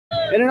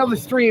in another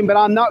stream, but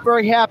I'm not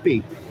very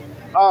happy.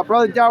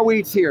 Brother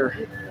Darweed's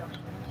here.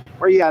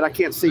 Where you at? I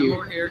can't see you.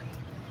 Over here.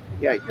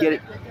 Yeah, get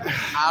it.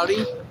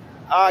 Howdy.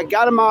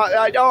 Got him.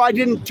 Oh, I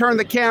didn't turn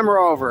the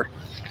camera over.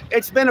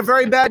 It's been a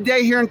very bad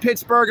day here in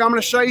Pittsburgh. I'm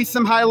going to show you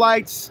some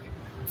highlights.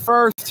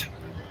 First,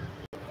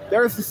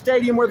 there's the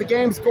stadium where the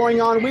game's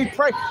going on. We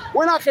pray.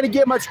 We're not going to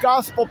get much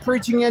gospel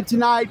preaching in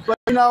tonight, but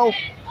you know,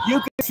 you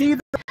can see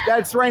that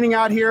it's raining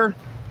out here.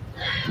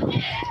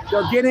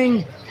 They're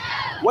getting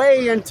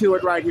way into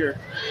it right here.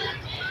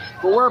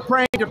 But we're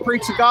praying to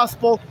preach the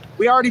gospel.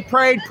 We already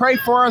prayed. Pray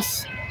for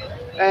us,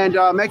 and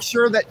make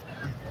sure that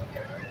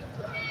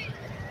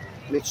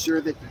you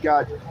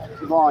got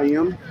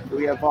volume. Do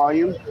we have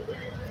volume? Do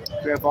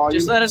we have volume?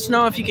 Just let us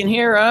know if you can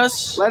hear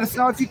us. Let us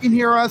know if you can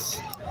hear us.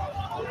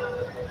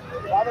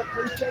 Father,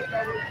 please take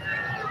over.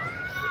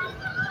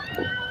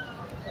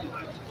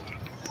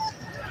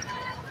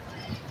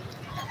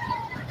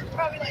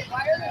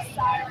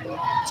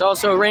 It's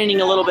also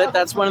raining a little bit.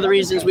 That's one of the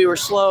reasons we were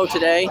slow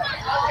today. No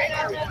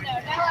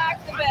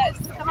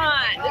activists. Come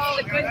on. This is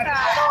a good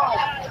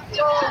time.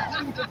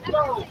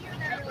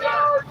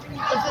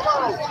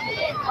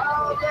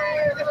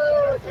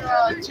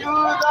 To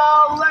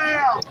the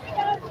Lamb.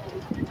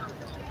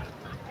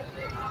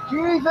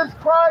 Jesus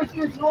Christ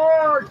is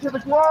Lord, to the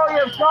glory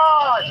of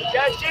God.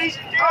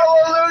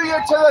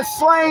 Hallelujah to the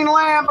slain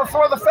Lamb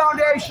before the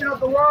foundation of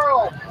the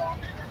world.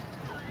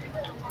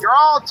 You're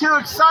all too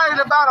excited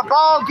about a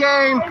ball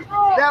game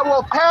that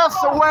will pass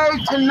away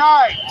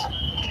tonight.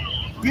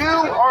 You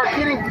are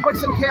getting, put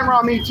some camera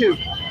on me too.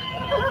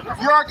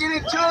 You are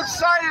getting too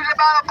excited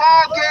about a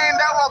ball game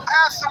that will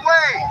pass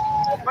away.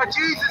 But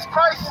Jesus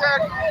Christ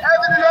said,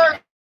 heaven and earth,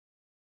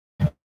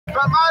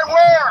 but my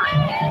word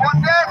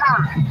will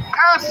never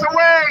pass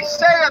away,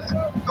 saith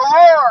the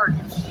Lord.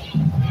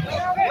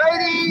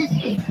 Ladies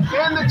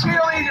and the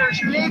cheerleaders,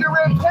 you need to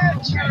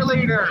repent,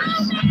 cheerleaders.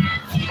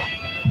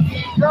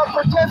 You're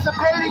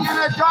participating in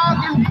a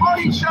dog and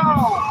pony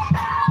show.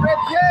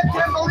 Repent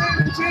and believe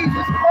in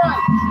Jesus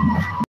Christ.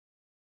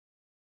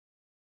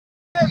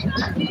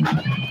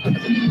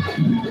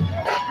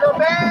 Your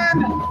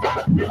band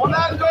will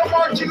not go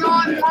marching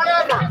on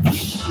forever.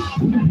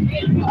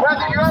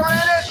 Whether you're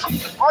in it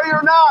or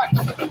you're not,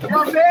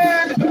 your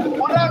band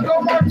will not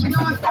go marching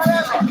on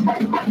forever.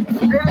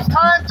 It is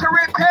time to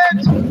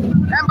repent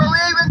and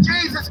believe in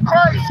Jesus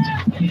Christ,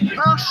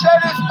 who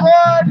shed his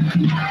blood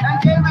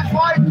and gave his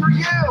life for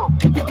you.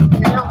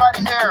 Get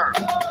everybody there.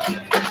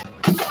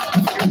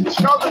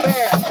 Show the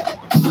band.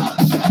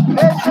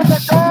 This is a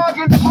dog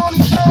and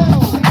pony show.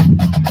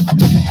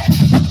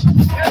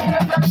 This is a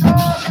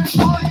dog and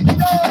pony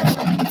show.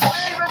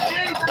 Believe in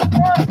Jesus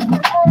Christ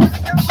before it's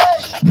too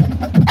late.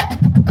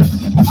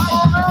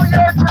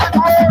 Hallelujah to the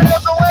glory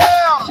of the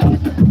Lamb.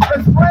 The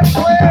great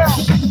Lamb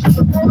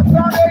before the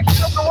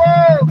foundation of the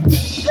world.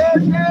 Their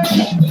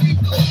name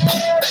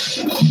is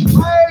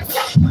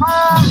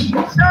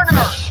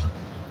sooner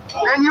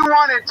than you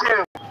wanted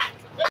to.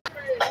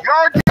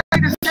 Your day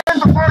to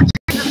stand before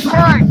Jesus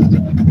Christ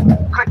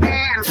could be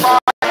in 5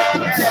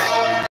 minutes.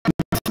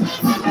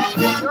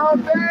 Your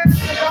band is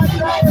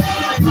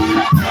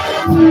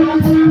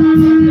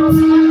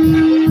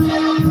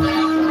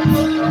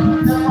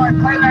everybody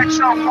play that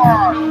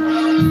shofar.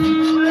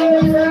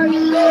 Play that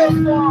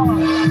shofar.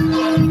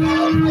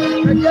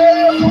 The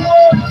day of the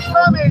Lord is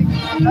coming,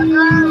 and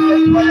that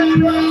is what it's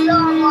going to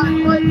sound like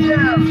right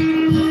there.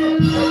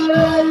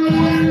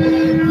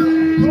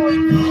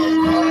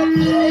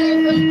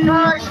 Jesus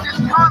Christ is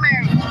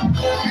coming.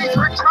 He's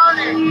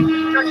returning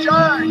to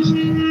judge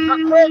the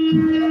quick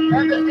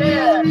and the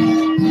dead.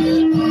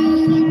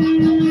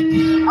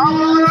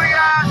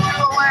 Hallelujah to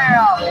the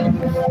Lamb.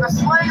 The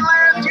slain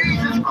Lamb,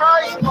 Jesus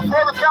Christ,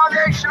 before the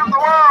foundation of the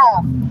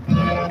world.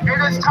 It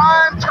is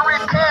time to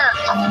repent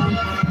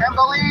and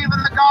believe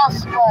in the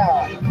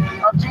gospel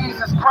of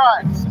Jesus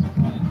Christ.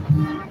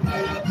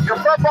 Your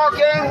football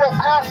game will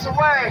pass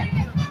away,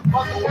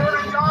 but the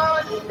word of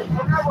God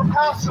will never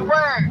pass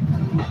away.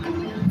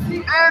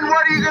 And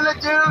what are you going to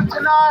do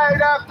tonight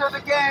after the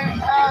game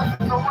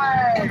passes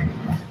away?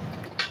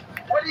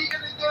 What are you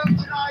going to do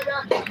tonight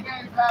after the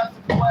game passes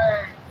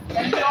away?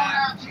 And you don't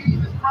have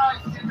Jesus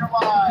Christ in your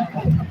life.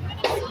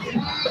 You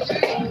need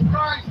Jesus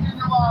Christ in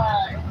your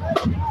life.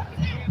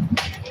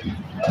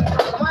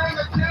 You're playing a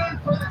tune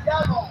for the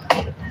devil.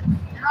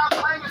 You're not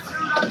playing a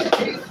tune under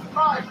Jesus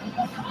Christ.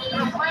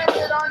 You're playing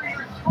it under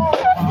your soul.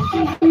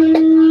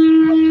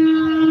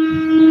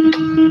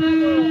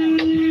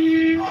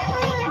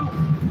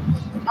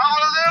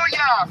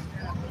 Hallelujah!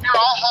 Here,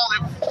 I'll hold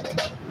it.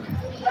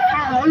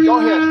 Go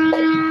ahead.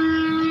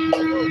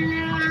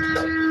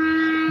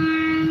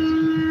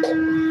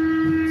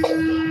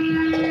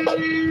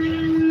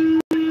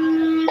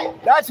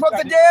 That's what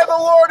the day of the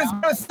Lord is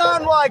going to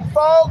sound like,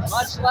 folks.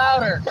 Much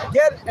louder.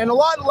 And a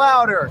lot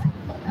louder.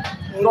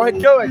 Go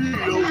ahead, do it.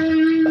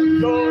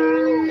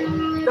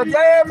 The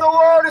day of the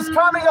Lord is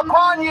coming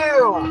upon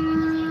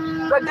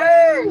you. The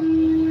day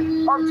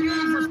of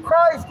Jesus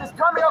Christ is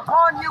coming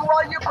upon you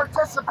while you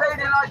participate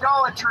in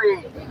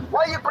idolatry,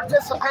 while you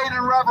participate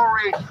in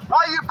revelry,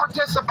 while you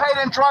participate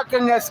in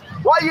drunkenness,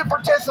 while you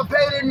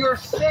participate in your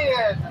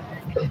sin,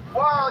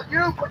 while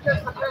you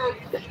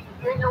participate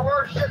in your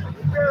worship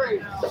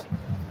experience.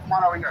 Come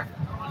on over here.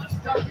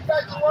 So you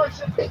got your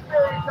worship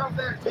experience up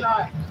there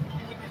tonight.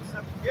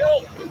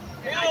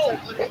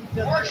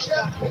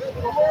 Worship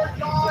the Lord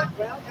God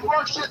and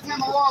worship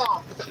Him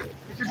alone.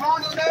 If you're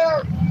going in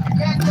there, you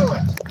can't do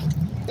it.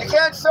 You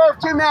can't serve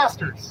two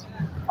masters.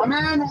 A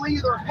man will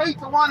either hate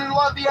the one and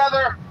love the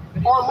other,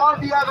 or love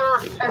the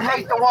other and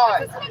hate the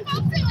one.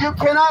 You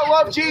cannot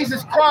love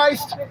Jesus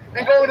Christ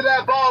and go into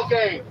that ball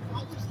game.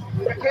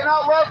 You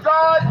cannot love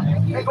God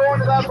and go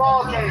into that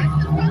ball game.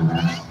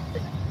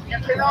 You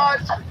cannot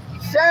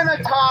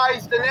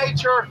sanitize the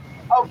nature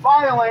of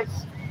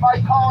violence by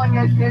calling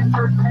it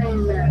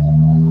entertainment.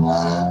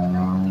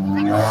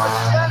 You are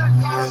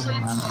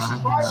sanitizing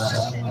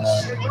violence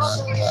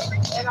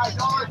and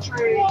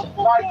idolatry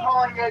by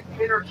calling it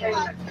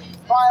entertainment.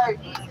 By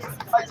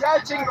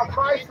attaching the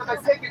price of a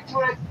ticket to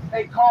it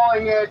and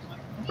calling it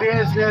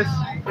business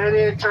and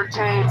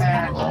entertainment.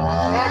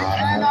 It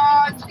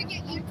cannot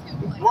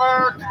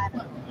work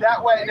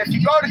that way. And if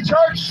you go to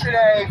church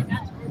today,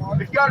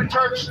 it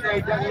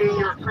doesn't mean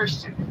you're a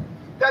Christian.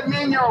 Doesn't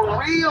mean you're a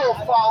real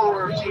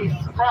follower of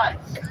Jesus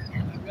Christ.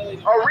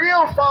 A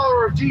real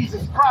follower of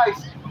Jesus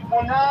Christ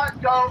will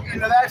not go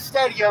into that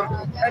stadium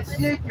and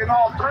seek an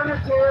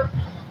alternative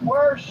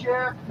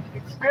worship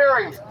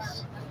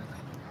experience.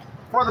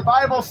 For the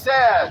Bible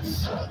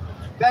says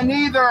that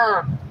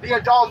neither the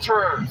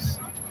adulterers,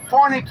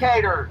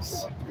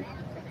 fornicators,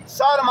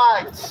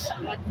 sodomites,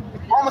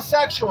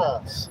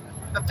 homosexuals,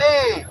 the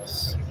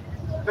thieves,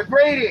 the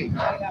greedy,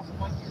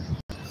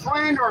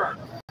 slanderers,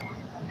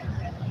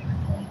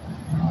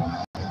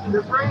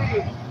 the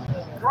greedy,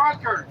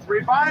 drunkards,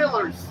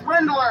 revilers,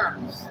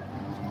 swindlers,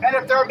 and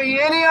if there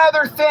be any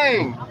other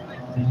thing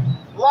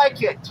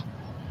like it,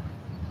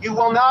 you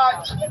will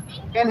not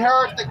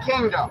inherit the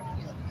kingdom.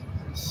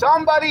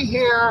 Somebody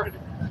here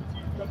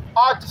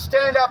ought to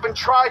stand up and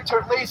try to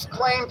at least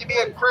claim to be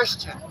a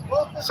Christian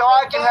so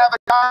I can have a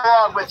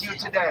dialogue with you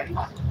today.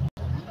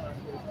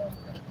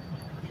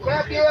 You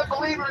can't be a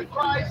believer in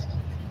Christ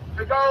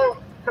to go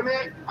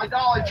commit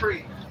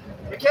idolatry.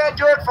 You can't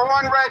do it for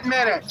 1 red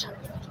minute.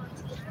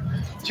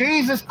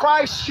 Jesus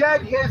Christ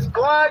shed His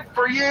blood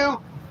for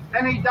you,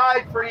 and He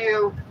died for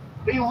you.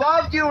 He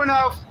loved you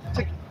enough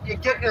to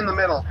get in the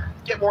middle.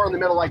 Get more in the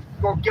middle, like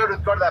go to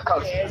that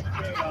post.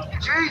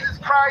 Jesus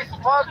Christ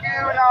loved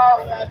you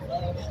enough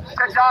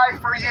to die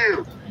for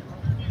you.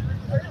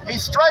 He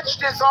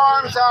stretched His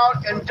arms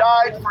out and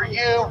died for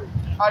you,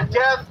 a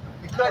death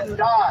you couldn't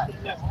die.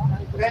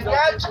 And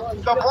yet,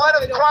 the blood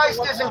of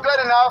Christ isn't good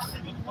enough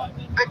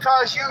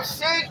because you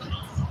seek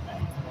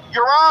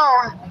your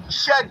own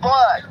shed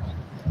blood.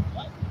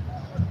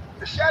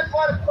 The shed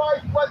blood of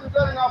Christ wasn't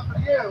good enough for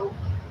you,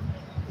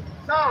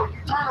 so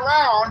you turn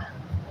around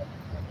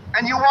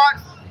and you want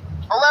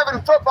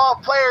 11 football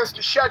players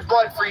to shed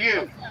blood for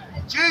you.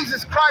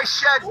 Jesus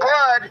Christ shed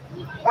blood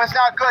was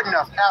not good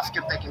enough. Ask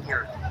if they can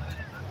hear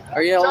it.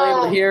 Are you all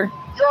able to hear?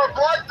 You're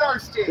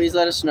bloodthirsty. Please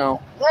let us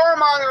know.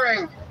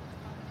 Warmongering.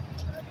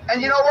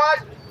 And you know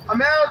what?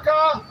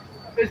 America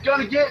is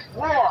going to get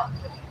war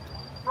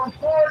from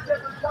 4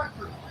 different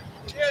countries.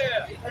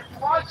 Yeah. If you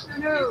watch the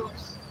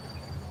news,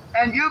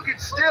 and you could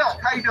still,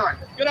 how you doing?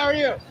 Good, how are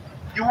you?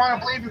 You want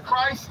to believe in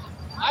Christ?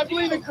 I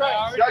believe in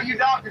Christ. No, you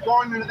don't. You're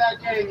going into that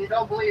game. You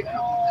don't believe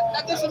Him.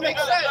 That doesn't make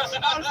sense. You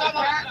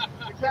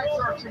can't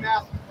serve two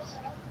masters.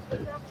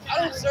 I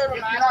don't serve a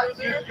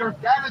master.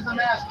 That is a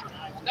master.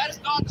 That is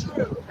not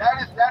true.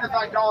 That is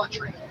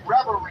idolatry,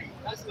 revelry.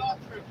 That's not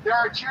true. There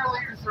are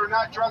cheerleaders who are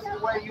not dressed the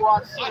way you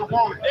ought to see a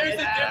woman. There's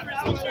a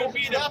difference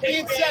between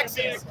being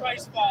sexy and a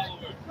Christ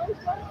follower.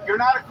 You're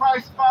not a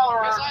Christ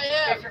follower. Yes, I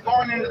am. If you're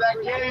going into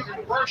that game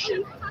and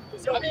worship.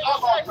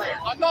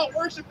 I'm not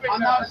worshiping.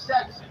 I'm not a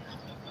sexist.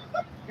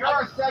 You're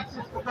a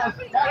sexist because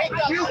that's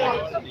what you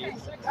want to see.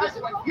 That's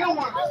what you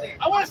want to see.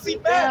 I want to see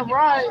Matt. Yeah,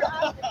 right.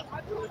 I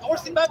want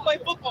to see Matt play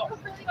football.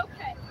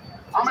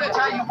 I'm going to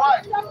tell you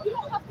what.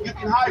 You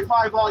can high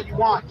five all you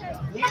want.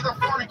 Neither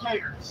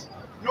fornicators,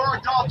 nor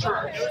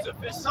adulterers,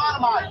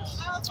 sodomites,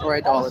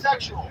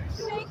 homosexuals,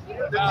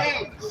 the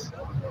thieves,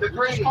 the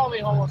greedy,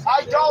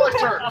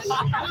 idolaters,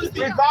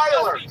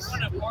 revilers,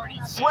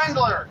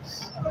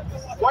 swindlers.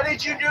 What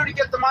did you do to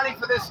get the money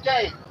for this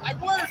game? I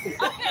worked. You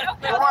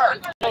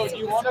worked. Oh, do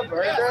you want a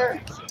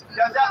burger?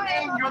 Does that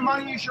mean your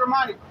money is your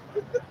money?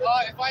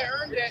 If I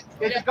earned it.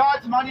 Is it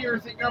God's money or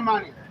is it your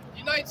money?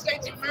 United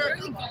States of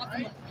America,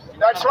 right?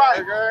 That's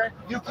right.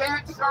 You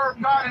can't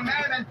serve God and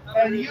mammon,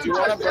 and you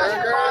just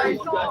testify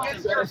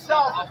against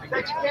yourself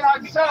that you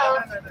cannot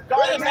serve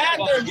God and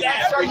mammon.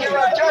 So you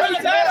have just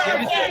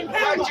admitted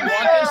that you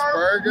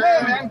serve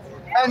mammon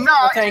And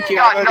no, thank you.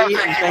 No, I've already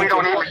thank eaten. you. We Thank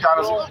don't you. eat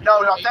McDonald's.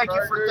 No, thank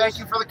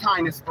you for the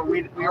kindness, but we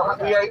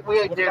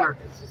ate dinner.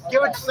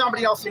 Give it to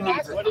somebody else who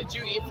needs it. What did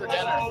you eat for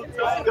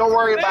dinner? Don't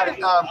worry about it.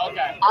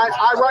 Okay.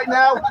 I right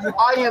now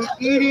I am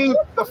eating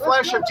the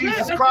flesh of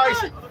Jesus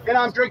Christ, and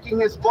I'm drinking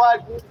His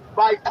blood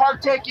by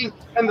partaking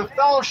in the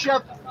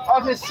fellowship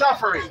of His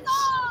sufferings.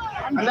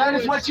 And that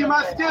is what you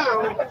must do.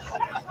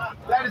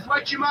 That is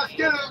what you must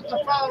do to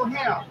follow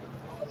Him.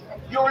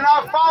 You are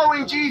not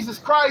following Jesus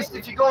Christ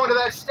if you go into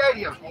that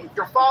stadium.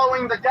 You're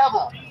following the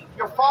devil.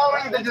 You're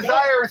following the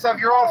desires of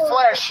your own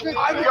flesh.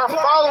 You're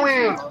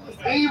following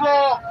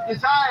evil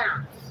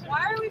desires.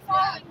 Why are we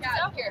following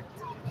that?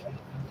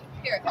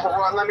 Here.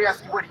 Well, let me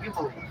ask you, what do you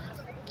believe?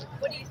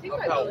 What do you think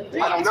I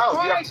believe? I don't know.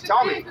 You have to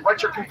tell me.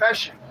 What's your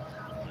confession?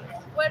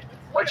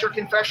 What's your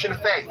confession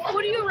of faith?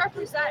 Who do you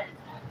represent?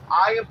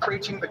 I am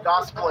preaching the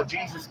gospel of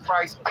Jesus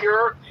Christ,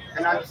 pure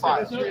and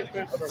undefiled.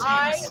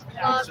 I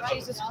love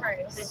Jesus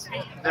Christ.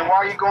 Then why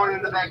are you going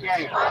into that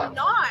game? I'm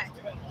not.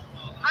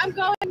 I'm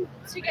going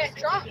to get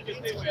drunk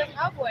into the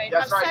cowboy.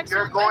 That's right.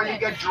 You're going to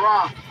get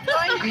drunk.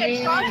 Be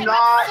Be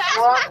not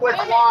drunk with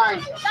wine.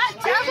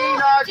 Be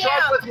not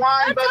drunk with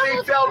wine, but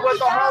be filled with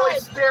the Holy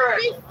Spirit.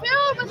 Be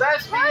filled with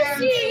Lesbians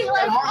mercy.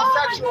 Like, and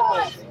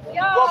homosexuals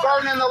Yo. will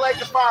burn in the lake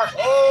of fire.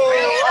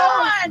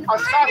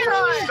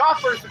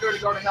 Scoffers are going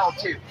to go to hell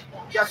too.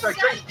 Yes, right.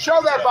 Drink.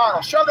 Show that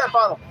bottle. Show that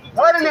bottle.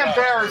 What an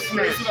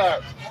embarrassment.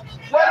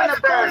 What an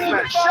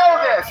embarrassment. Show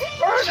this.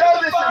 Show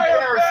this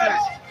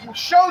embarrassment.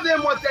 Show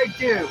them what they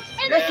do.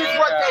 This is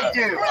what they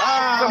do. To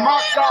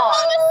mock God.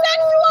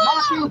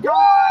 Mocking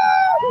God.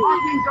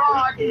 Mocking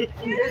God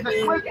is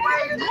a quick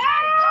way to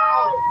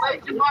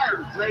lake of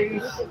fire,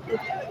 ladies.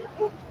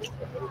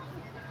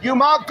 You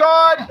mock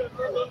God,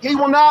 He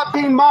will not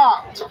be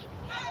mocked.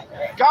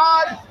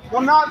 God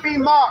will not be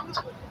mocked.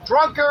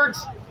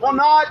 Drunkards will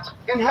not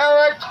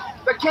inherit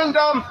the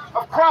kingdom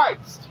of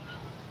Christ.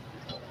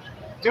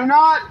 Do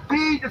not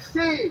be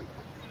deceived.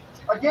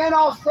 Again,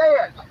 I'll say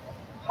it.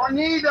 For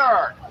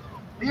neither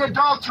the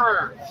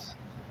adulterers,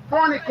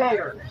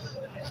 fornicators,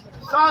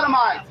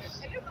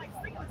 sodomites,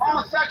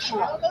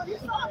 homosexuals,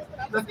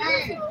 the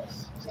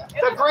thieves,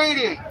 the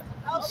greedy,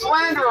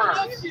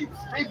 slanderers,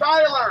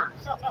 revilers.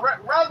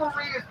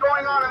 Revelry is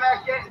going on in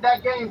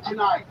that game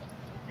tonight.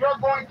 You're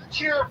going to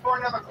cheer for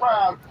another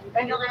crowd,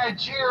 and you're going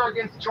to cheer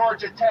against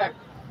Georgia Tech,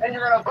 and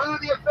you're going to boo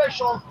the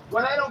officials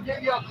when they don't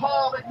give you a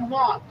call that you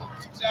want.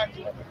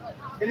 Exactly.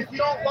 And if you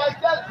don't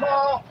like that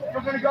call,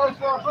 you're going to go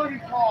for a booty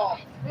call.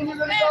 Then you're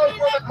going to go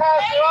for the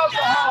call for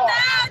alcohol.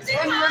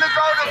 Then you're going to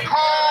go to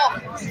call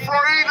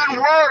for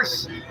even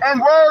worse and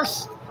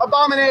worse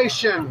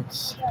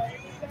abominations.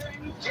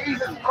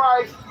 Jesus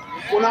Christ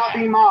will not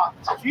be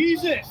mocked.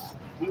 Jesus.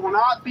 He will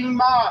not be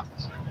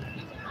mocked.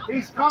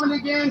 He's coming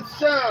again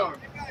soon.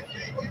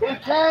 He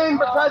came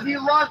because He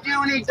loved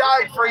you and He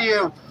died for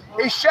you.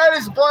 He shed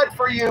His blood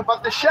for you,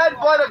 but the shed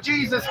blood of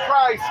Jesus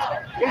Christ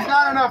is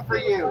not enough for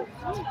you.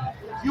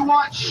 You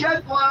want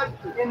shed blood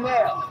in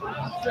there.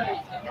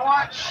 You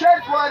want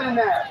shed blood in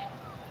there.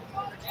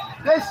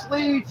 This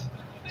leads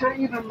to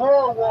even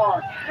more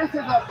war. This is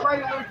a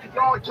prelude to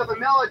go into the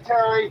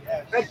military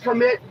and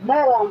commit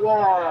more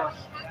war.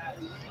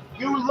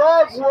 You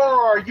love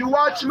war. You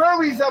watch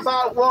movies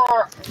about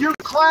war. You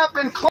clap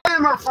and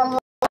clamor for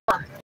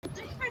war.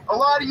 A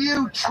lot of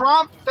you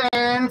Trump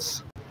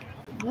fans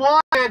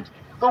wanted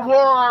the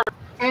war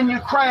in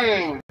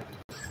Ukraine.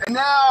 And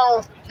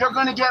now you're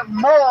going to get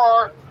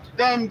more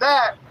than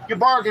that you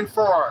bargained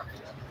for.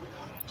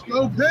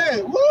 Go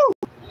Pitt! Woo!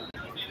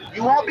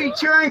 You won't be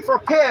cheering for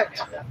Pitt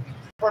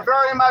for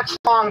very much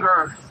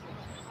longer.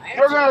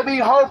 You're going to be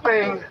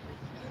hoping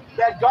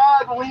that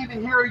God will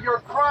even hear your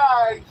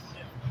cries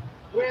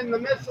when the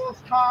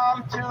missiles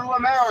come to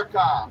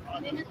America.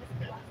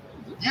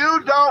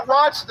 You don't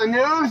watch the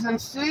news and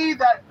see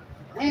that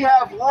we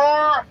have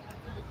war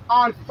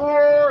on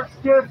 4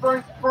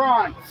 different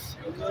fronts.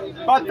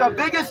 But the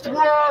biggest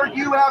war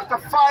you have to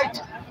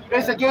fight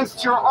is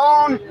against your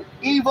own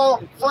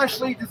evil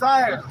fleshly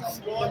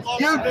desires.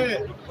 You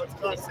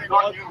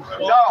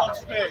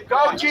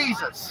go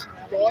Jesus.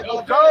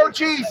 Go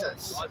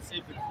Jesus.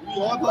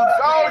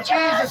 Go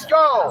Jesus,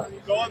 go.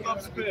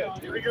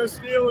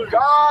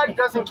 God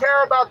doesn't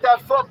care about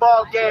that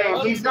football game.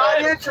 He's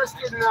not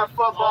interested in that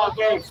football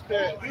game.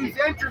 He's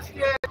interested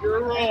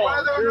in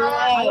whether or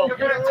not you're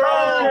going to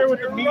turn.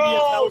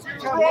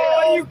 What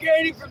are you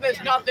gaining from this?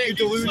 Nothing.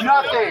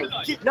 Nothing.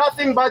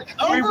 Nothing but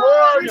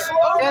rewards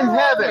in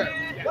heaven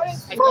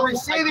for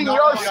receiving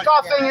your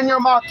scoffing and your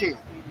mocking.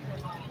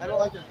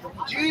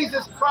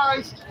 Jesus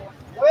Christ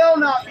will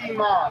not be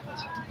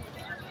mocked.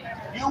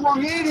 You will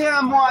meet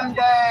Him one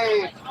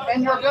day,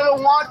 and you're going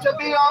to want to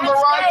be on the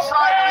right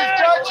side of His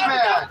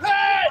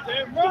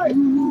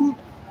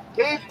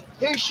judgment.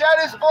 He shed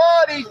His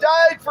blood. He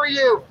died for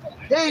you.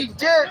 He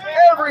did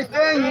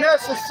everything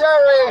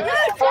necessary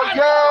for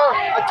your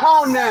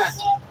atonement.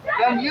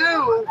 And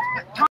you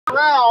turn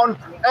around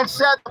and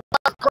said,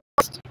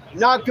 Christ,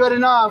 not good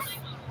enough.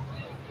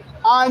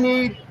 I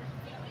need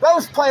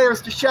those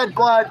players to shed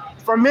blood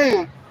for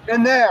me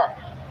in there.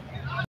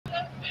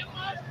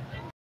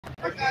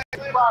 But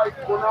Jesus Christ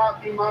will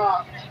not be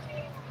mocked.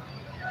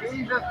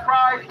 Jesus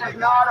Christ is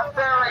not a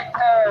fairy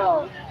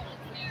tale.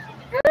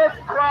 If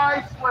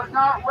Christ was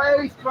not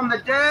raised from the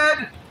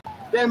dead,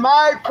 then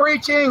my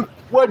preaching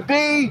would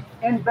be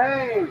in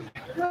vain.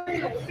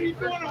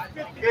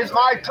 Is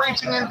my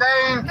preaching in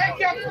vain?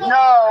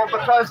 No,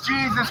 because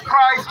Jesus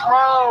Christ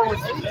rose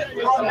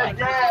from the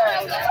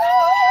dead.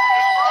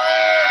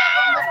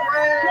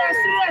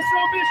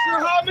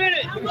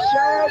 He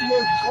shed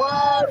his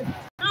blood.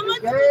 He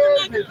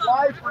gave his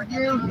life for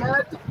you.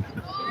 Yet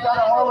you got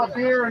a whole of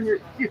beer and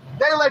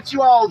they let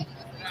you all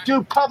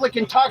do public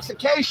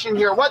intoxication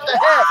here. What the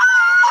heck?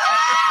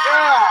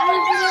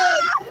 Yeah.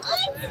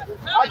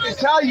 I can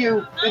tell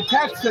you in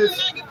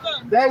Texas,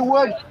 they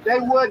would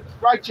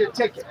write you a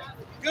ticket.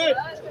 Good.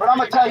 But I'm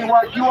gonna tell you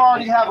what, you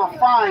already have a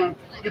fine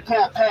you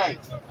can't pay.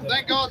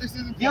 Thank God this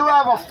isn't. You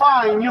have a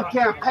fine you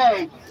can't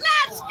pay.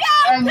 Let's go!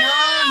 And you're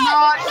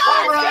not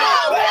covered.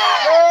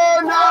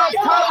 You're not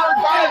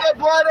covered by the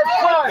blood of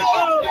Christ.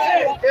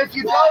 If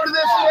you go to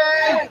this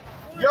game,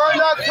 you're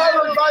not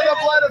covered by the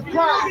blood of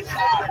Christ.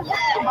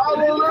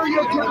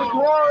 Hallelujah to the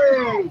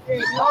glory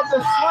of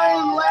the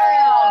slain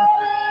lamb.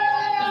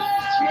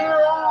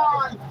 Cheer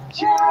on.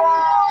 Cheer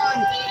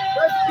on.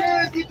 Let's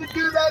kids get to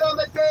do that on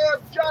the day of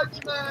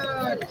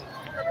judgment.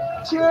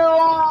 Cheer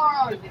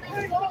on.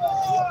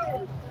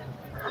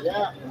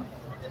 Yeah.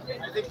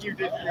 I think you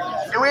did.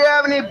 Do we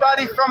have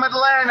anybody from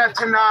Atlanta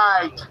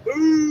tonight?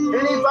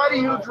 Anybody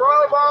who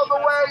drove all the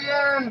way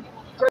in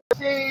to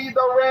see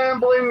the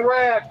Rambling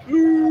Wreck?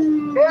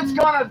 It's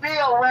gonna be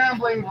a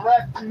rambling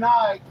wreck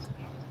tonight.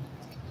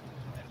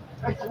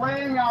 It's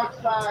raining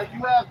outside.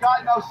 You have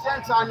got no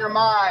sense on your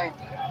mind.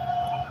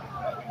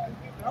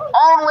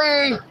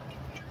 Only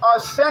a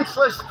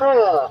senseless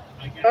fool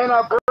and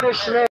a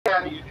British man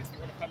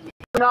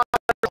do not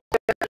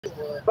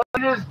understand. But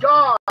it is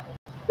God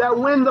that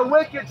when the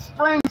wicked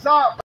springs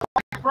up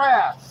like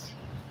grass,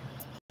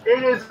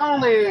 it is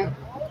only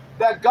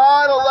that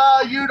God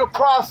allow you to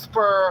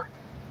prosper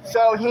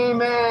so he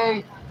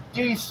may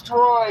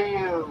destroy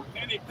you.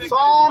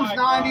 Psalms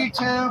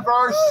 92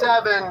 verse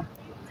 7.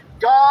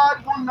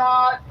 God will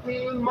not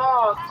be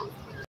mocked.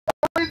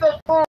 Only the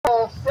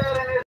fool said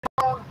in his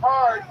own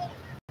heart,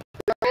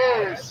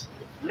 there is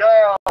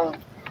no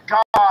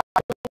God.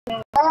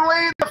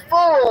 Only the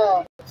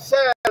fool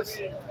says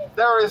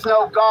there is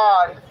no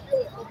God.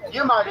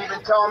 You might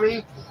even tell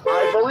me,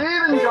 I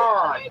believe in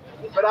God,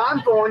 but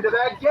I'm going to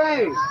that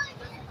game.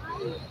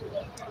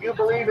 You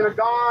believe in a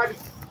God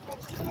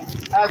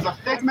as a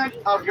figment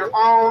of your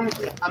own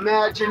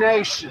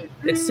imagination.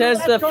 It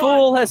says the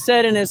fool has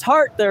said in his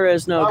heart there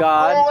is no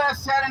God. The fool has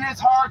said in his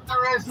heart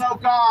there is no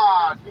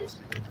God.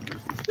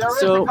 There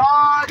is a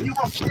God, you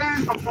will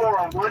stand before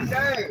him one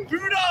day.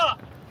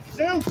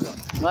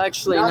 Well,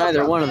 actually,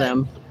 neither one of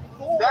them.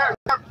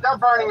 They're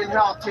burning in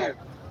hell too.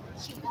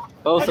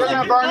 Both You're of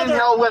going to them. burn in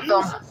hell with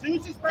them.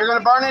 You're going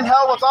to burn in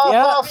hell with all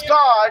false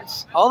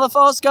gods. All the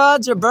false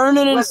gods are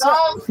burning in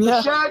Without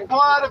the shed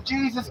blood of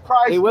Jesus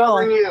Christ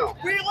covering you.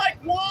 We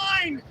like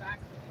wine.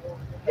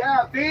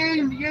 Yeah,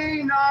 be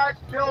ye not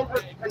filled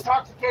with,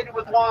 intoxicated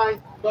with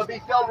wine, but be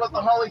filled with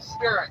the Holy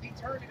Spirit.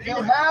 You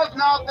have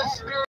not the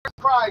Spirit of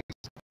Christ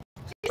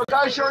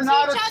because you're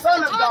not a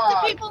son of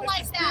God. People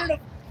like that.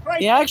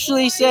 He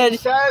actually said,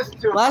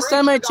 last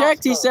time I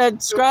checked, he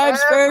said,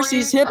 scribes,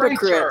 Pharisees,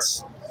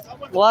 hypocrites.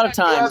 A lot of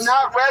You have times.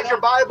 not read your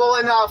Bible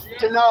enough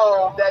to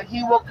know that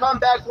he will come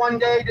back one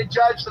day to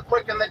judge the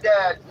quick and the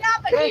dead. Yeah,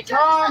 but He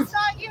comes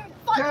you.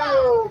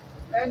 to,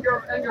 and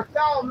your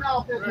foul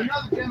mouth is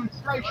another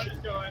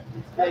demonstration.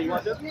 That your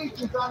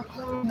speech is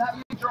unclean, that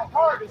means your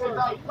heart is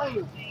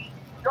unclean.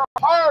 Your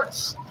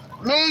hearts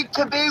need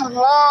to be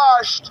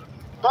washed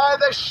by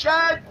the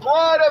shed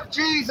blood of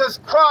Jesus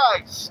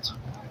Christ.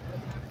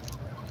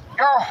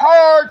 Your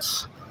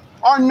hearts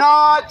are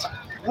not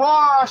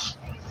washed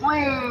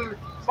clean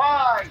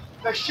by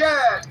the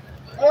shed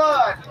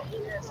blood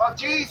of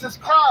Jesus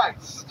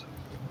Christ.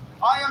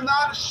 I am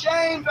not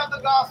ashamed of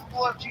the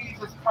gospel of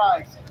Jesus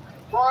Christ,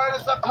 for it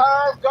is the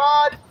power of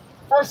God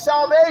for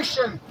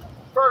salvation,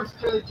 first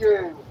to the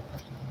Jew,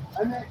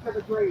 and then to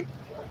the Greek.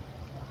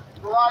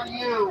 A lot of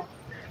you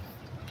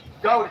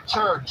go to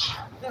church,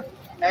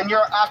 and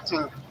you're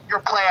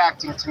play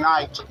acting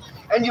tonight,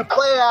 and you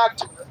play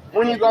act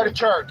when you go to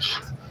church.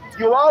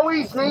 You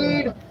always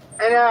need an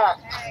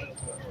act.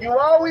 You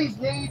always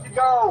need to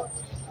go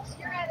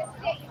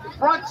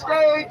front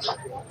stage,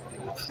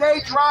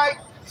 stage right,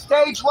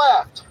 stage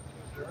left.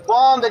 Well,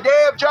 on the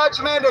day of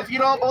judgment, if you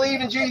don't believe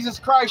in Jesus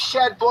Christ's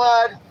shed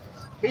blood,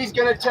 he's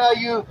going to tell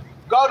you,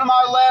 go to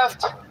my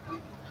left,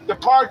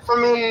 depart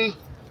from me,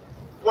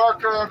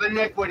 worker of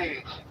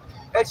iniquity.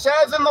 It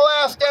says in the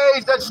last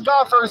days that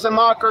scoffers and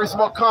mockers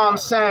will come,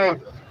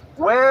 saying,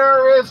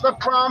 where is the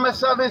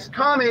promise of his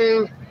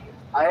coming?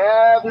 I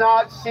have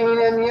not seen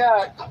him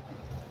yet.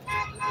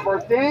 For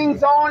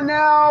things are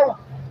now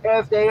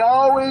as they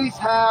always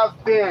have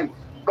been.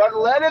 But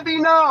let it be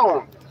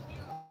known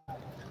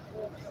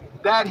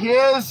that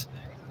his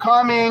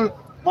coming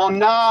will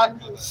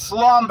not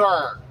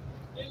slumber.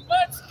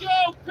 Let's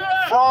go, Pitt!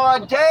 For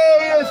a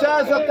day is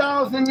as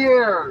 1,000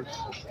 years,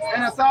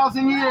 and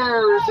 1,000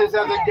 years is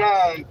as a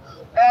day.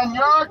 And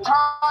your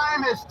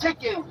time is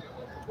ticking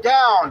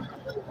down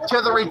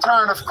to the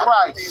return of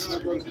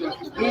Christ.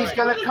 He's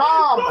going to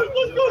come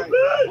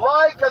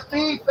like a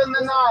thief in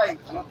the night.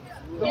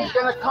 He's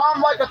going to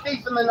come like a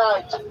thief in the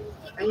night.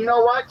 And you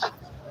know what?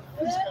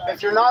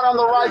 If you're not on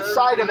the right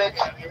side of it,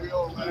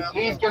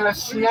 he's going to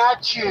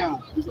snatch you.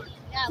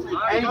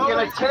 And he's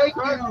going to take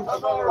you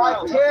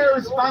like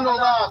tares bundled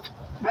up.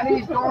 And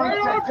he's going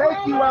to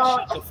take you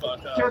out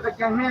to the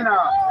Gehenna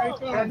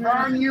and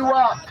burn you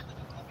up.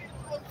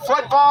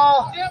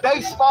 Football,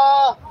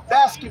 baseball,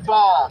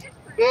 basketball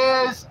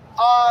is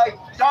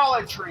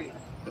idolatry.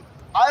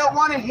 I don't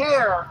want to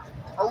hear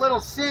a little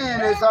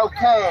sin is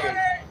okay.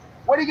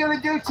 What are you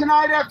going to do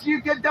tonight after you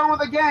get done with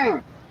the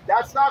game?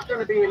 That's not going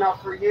to be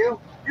enough for you.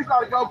 You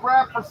got to go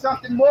grab for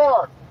something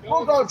more.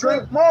 We'll go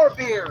drink more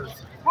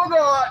beers. We'll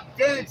go out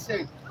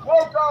dancing.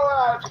 We'll go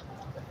out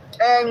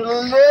and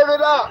live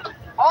it up.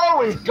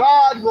 Always,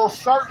 God will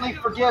certainly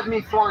forgive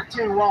me for it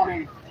too, won't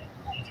he?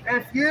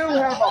 If you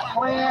have a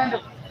planned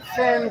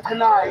sin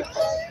tonight,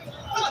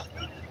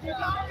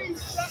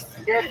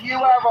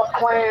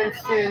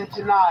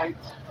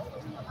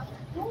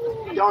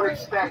 don't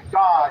expect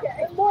God.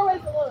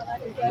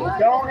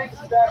 Don't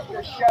expect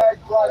the shed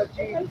blood of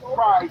Jesus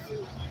Christ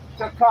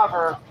to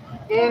cover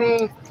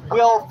any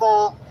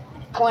willful,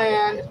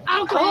 planned,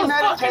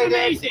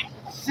 premeditated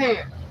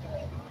sin.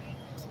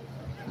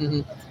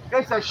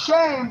 It's a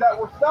shame that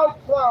we're so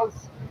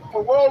close to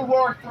World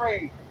War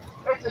III.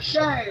 It's a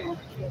shame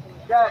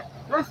that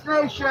this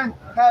nation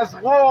has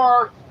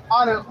war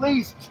on at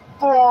least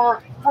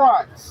 4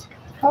 fronts.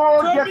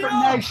 4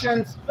 different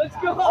nations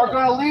are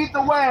going to lead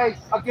the way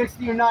against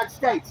the United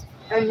States.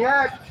 And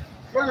yet,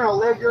 you're going to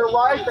live your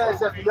life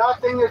as if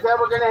nothing is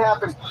ever going to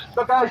happen.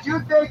 Because you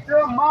think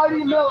your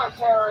mighty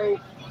military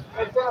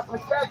is going to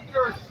protect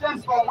your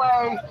simple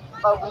way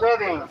of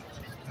living.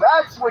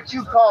 That's what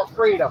you call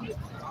freedom.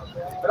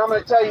 But I'm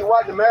going to tell you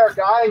what, in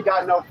America, I ain't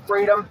got no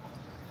freedom.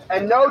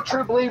 And no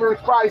true believer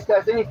in Christ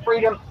has any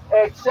freedom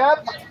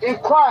except in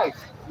Christ.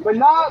 But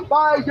not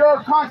by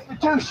your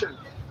Constitution.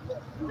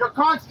 Your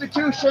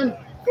Constitution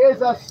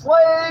is a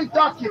slave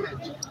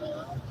document.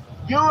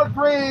 You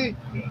agree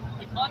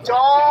to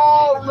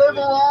all live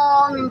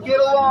along and get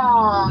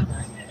along.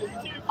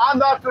 I'm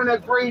not going to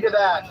agree to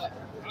that.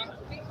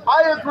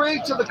 I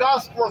agree to the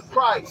gospel of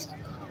Christ.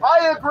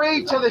 I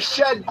agree to the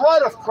shed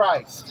blood of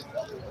Christ.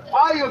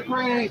 I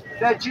agree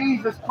that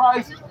Jesus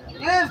Christ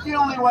is the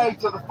only way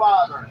to the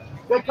Father,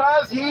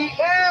 because he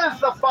is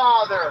the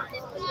Father.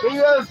 He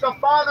is the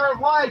Father of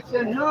lights,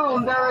 in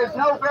whom there is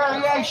no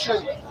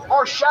variation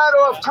or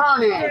shadow of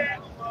turning.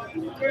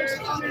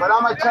 But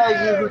I'm going to tell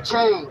you who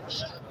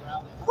changed.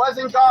 It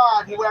wasn't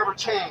God who ever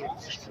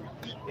changed.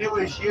 It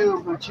was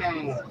you who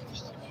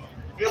changed.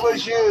 It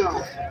was you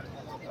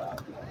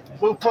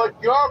who put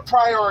your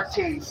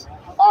priorities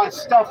on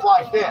stuff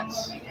like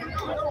this.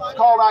 It's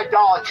called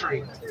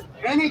idolatry.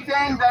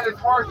 Anything that is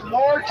worth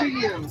more to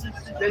you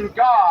than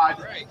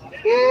God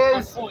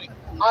is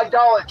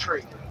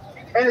idolatry.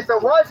 And if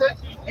it wasn't,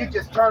 you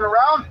just turn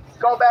around,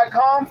 go back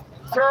home,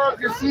 tear up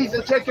your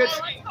season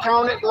tickets,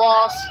 count it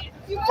loss,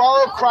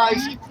 follow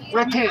Christ,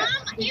 repent.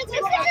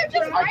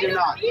 I do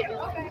not.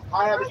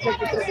 I have a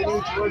ticket to the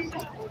New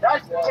Jerusalem.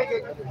 That's the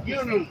ticket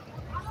you need.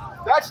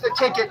 That's the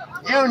ticket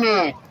you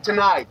need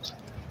tonight.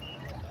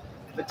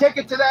 The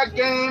ticket to that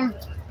game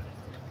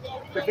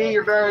could be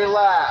your very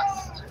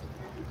last.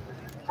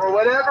 For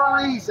whatever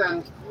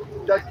reason,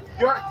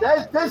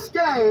 this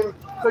game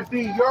could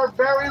be your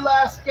very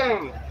last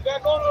game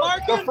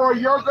before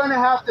you're going to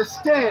have to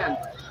stand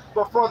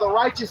before the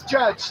righteous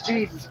judge,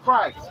 Jesus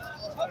Christ.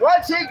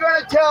 What's he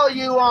going to tell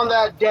you on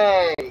that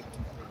day?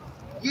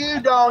 You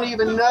don't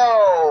even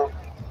know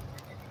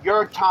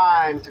your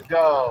time to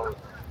go.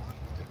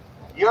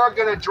 You're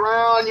going to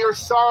drown your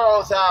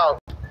sorrows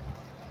out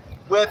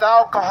with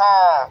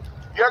alcohol.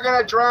 You're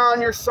going to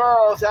drown your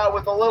sorrows out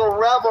with a little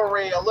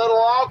revelry, a little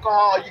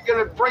alcohol. You're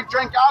going to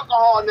drink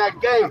alcohol in that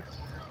game.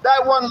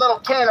 That one little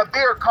can of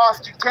beer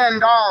cost you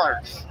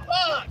 $10.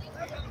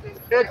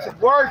 It's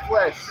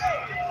worthless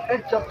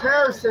in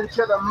comparison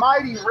to the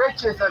mighty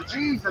riches of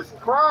Jesus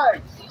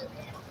Christ.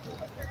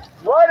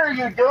 What are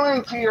you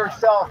doing to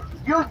yourself?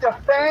 You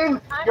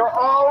defame your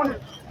own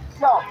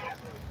self.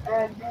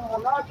 And you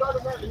will not go to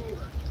heaven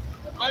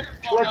either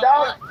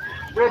without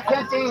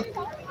repenting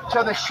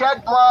to the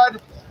shed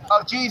blood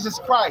of Jesus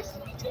Christ.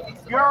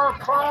 Your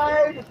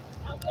pride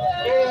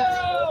is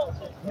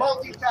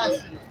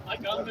multifaceted.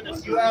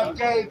 You have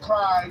gay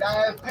pride,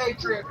 I have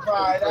patriot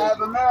pride, I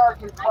have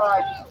American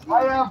pride,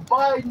 I have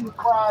Biden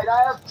pride,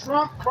 I have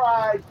Trump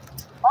pride.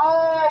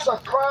 All the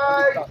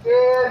pride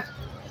is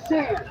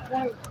sin.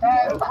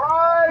 And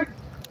pride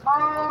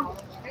comes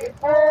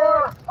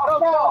before a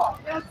fall.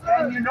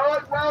 And you know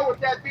it well with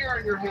that beer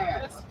in your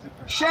hand.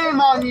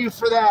 Shame on you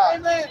for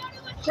that.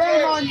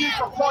 Shame on you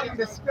for quoting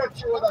the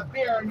scripture with a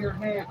beer in your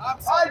hand.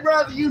 I'd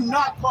rather you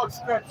not quote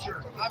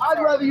scripture. I'd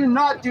rather you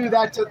not do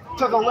that to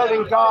the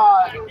living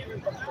God.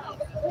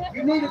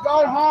 You need to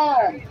go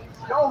home.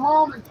 Go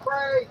home and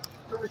pray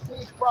to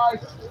receive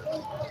Christ.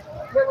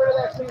 Get rid of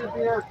that can of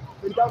beer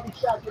and don't be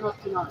shacking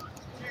up tonight.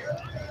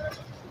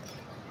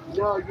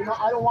 No,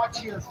 I don't want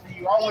cheers for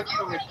you. I want you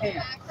to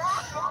repent.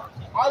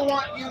 I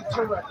want you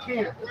to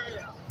repent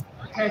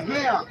to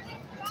Him,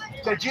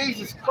 to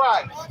Jesus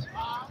Christ.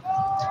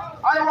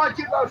 I don't want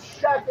you to go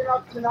shacking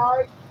up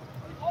tonight.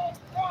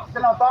 It's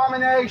an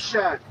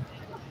abomination.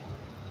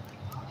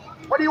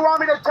 What do you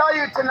want me to tell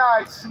you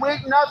tonight?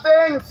 Sweet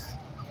nothings?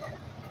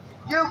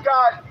 You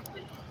got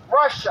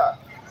Russia.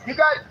 You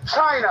got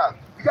China.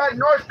 You got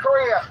North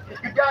Korea.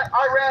 You got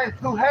Iran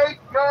who hate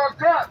your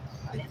guts.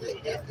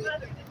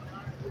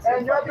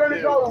 And you're going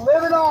to go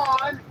living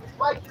on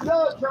like the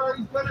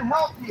military is going to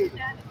help you.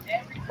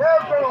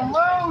 They're going to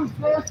lose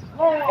this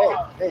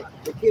war. Hey,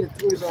 the kid at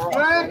Toys R Us.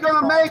 You ain't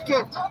going to make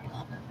it.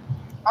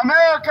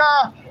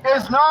 America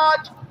is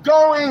not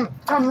going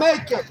to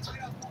make it.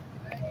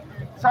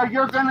 So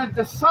you're going to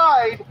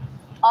decide,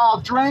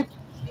 I'll drink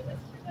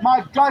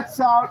my guts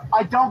out.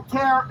 I don't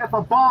care if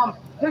a bomb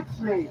hits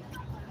me.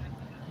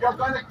 You're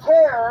going to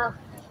care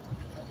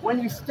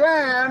when you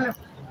stand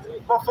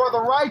before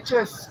the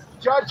righteous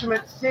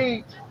judgment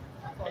seat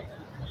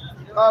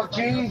of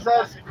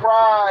Jesus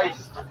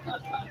Christ.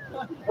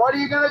 What are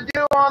you going to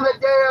do on the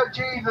day of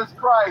Jesus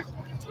Christ?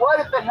 What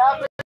if it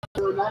happens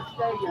in that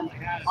stadium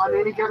on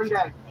any given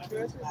day?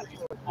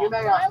 You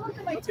may ask.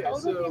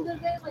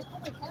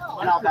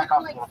 I'll back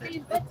off.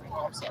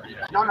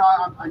 No,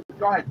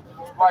 go ahead.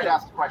 Go ahead,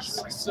 ask the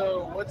question.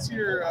 So, what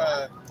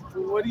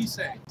are you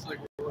saying?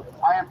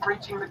 I am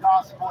preaching the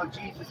gospel of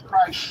Jesus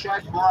Christ,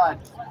 shed blood,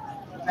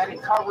 that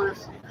it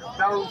covers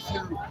those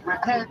who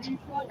repent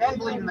and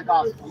believe in the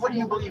gospel. What do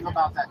you believe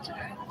about that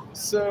today?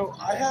 So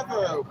I have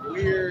a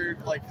weird,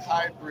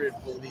 hybrid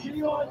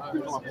belief.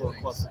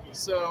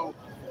 So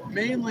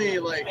mainly,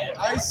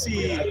 I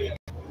see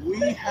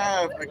we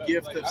have a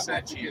gift of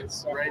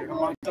sentience, right,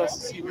 amongst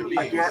us as human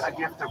beings. A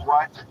gift of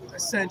what?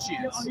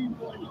 Sentience.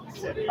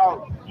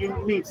 Oh, you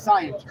mean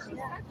science?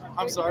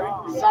 I'm sorry?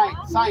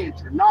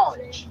 Science,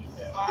 knowledge.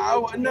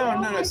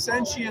 No.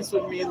 Sentience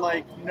would mean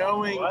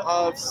knowing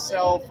of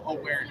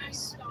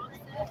self-awareness.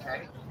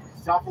 Okay.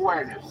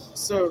 Self-awareness.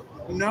 So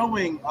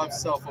knowing of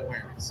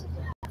self-awareness.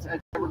 In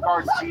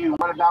regards to you,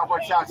 what about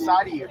what's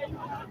outside of you?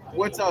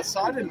 What's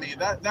outside of me?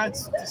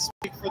 That's to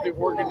speak for the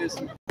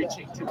organism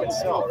reaching to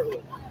itself.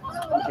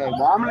 Okay,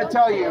 well, I'm going to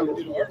tell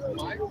you,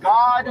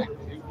 God,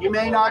 you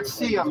may not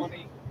see Him,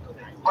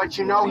 but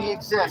you know He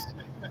exists.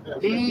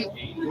 He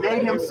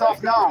made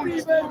Himself known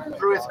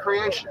through His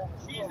creation.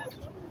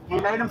 He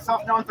made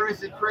Himself known through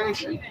His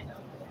creation.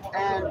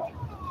 And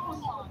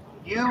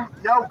you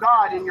know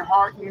God in your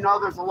heart. You know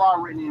there's a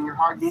law written in your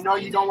heart. You know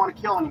you don't want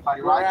to kill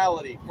anybody, right?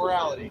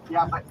 Morality.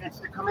 Yeah, but it's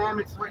the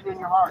commandments written in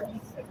your heart.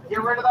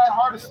 Get rid of that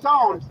heart of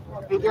stone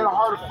and get a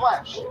heart of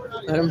flesh.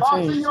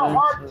 Soften your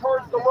heart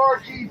towards the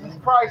Lord Jesus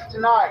Christ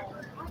tonight.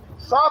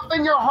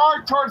 Soften your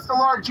heart towards the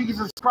Lord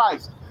Jesus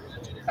Christ.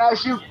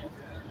 As you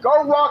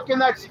go walk in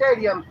that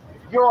stadium,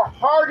 you're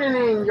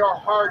hardening your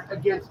heart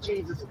against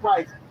Jesus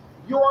Christ.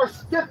 You are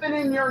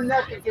stiffening your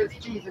neck against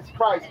Jesus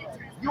Christ.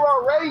 You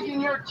are raising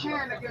your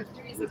chin against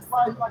Jesus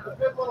Christ like a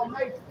good little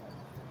mason.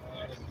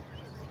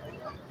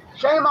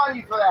 Shame on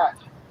you for that.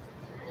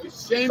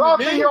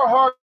 Soften your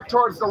heart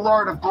towards the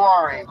Lord of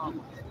glory.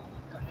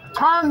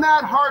 Turn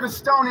that heart of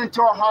stone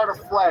into a heart of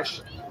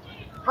flesh.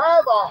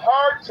 Have a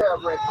heart to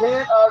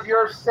repent of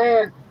your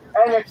sin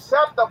and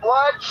accept the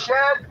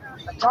blood-shed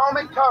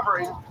atonement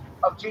covering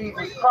of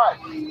Jesus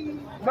Christ.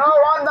 No,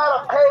 I'm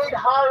not a paid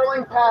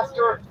hireling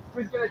pastor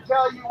who's going to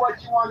tell you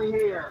what you want to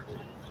hear.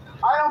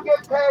 I don't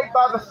get paid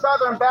by the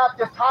Southern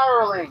Baptist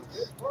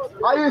hirelings.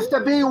 I used to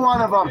be one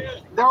of them.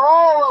 They're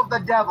all of the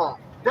devil.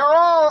 They're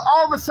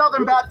all the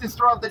Southern Baptists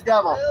are of the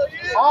devil.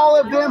 All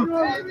of them,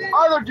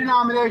 other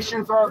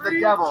denominations are of the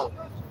devil.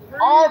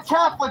 All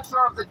Catholics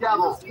are of the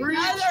devil. No,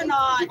 they're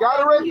not. You got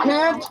to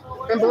repent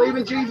and believe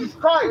in Jesus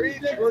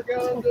Christ.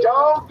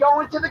 Don't go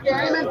into the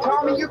game and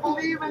tell me you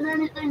believe in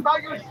anything by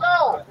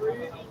yourself.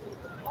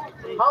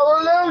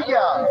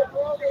 Hallelujah.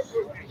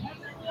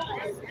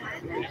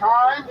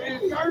 Time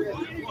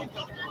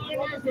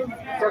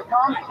to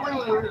come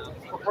clean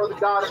before the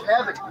God of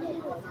heaven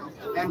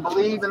and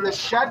believe in the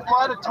shed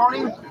blood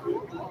atoning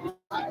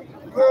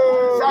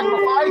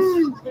sacrifice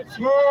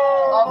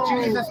of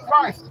Jesus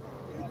Christ.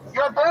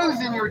 Your boos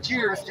and your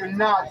jeers do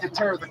not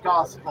deter the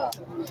gospel.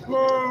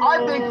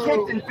 I've been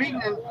kicked and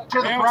beaten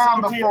to the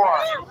ground before,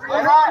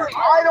 and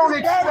I don't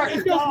expect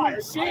it.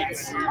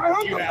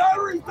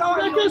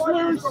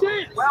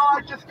 Well,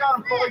 I just got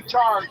them fully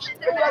charged.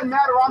 It doesn't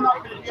matter. I'm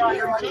not going to be out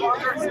here much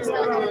longer.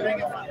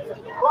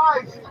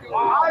 Christ,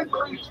 I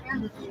preach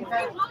in season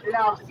and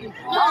out of season. I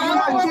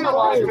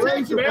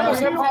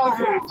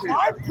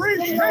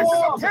preach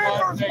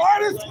Panthers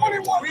minus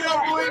 21.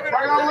 We're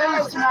going to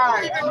lose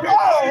tonight. We're going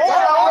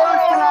to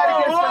lose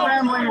tonight against the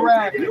Rambling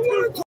Red. You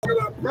want to talk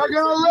about They're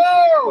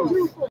gonna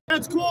lose.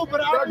 That's cool,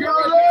 but They're I'm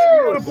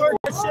gonna lose. burn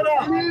that shit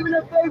up. And even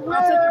if they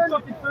win,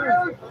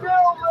 you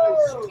still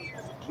lose.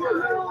 You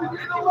lose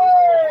either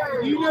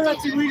way. You know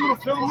that's illegal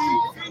to film me?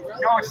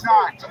 No, it's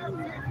not.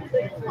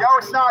 No,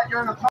 it's not.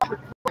 You're in a public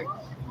place.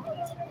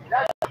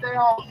 That's what they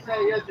all say,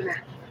 isn't it?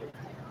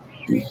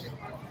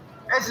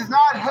 This is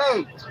not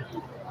hate.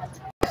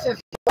 This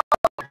is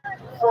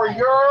for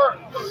your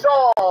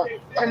soul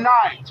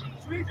tonight.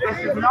 This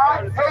is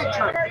not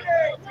hatred.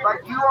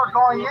 But you are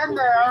going in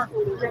there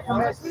to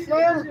commit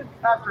sin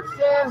after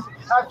sin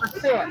after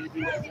sin.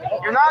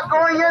 You're not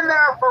going in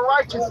there for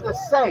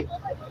righteousness' sake.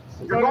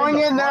 You're going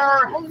in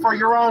there for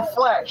your own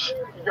flesh.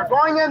 You're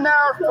going in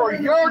there for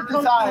your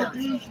desires.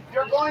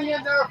 You're going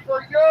in there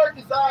for your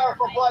desire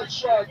for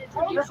bloodshed.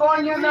 You're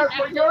going in there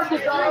for your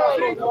desire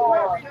for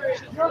war.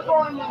 You're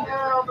going in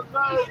there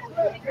because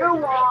you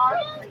want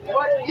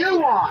what you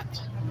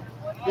want,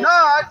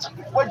 not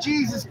what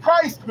Jesus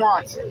Christ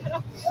wants.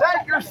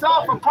 Set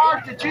yourself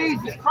apart to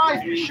Jesus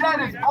Christ to shed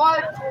his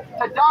blood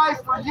to die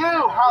for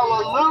you.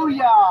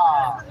 Hallelujah.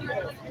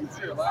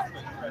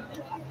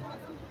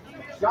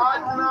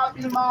 God will not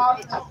be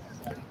mocked.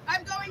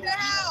 I'm going to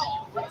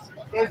hell.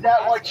 Is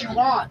that what you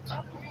want?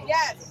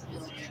 Yes.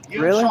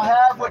 You Really? shall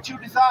have what you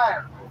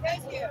desire.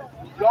 Thank you.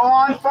 Go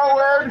on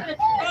forward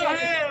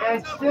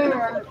and sin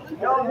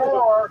no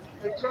more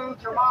to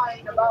change your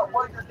mind about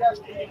what your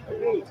destiny to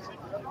be.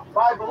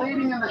 By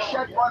believing in the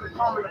shed blood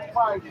atonement of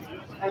Christ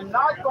and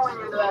not going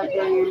into that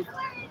game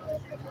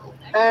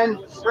and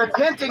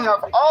repenting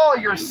of all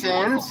your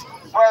sins,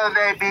 whether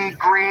they be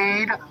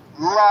greed,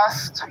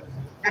 lust.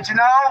 Did you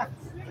know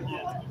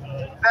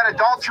that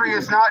adultery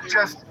is not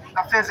just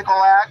a physical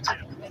act?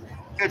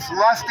 It's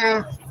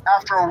lusting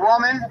after a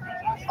woman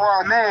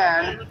or a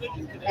man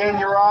in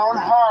your own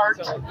heart.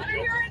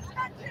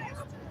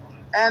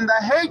 And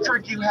the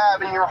hatred you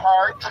have in your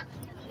heart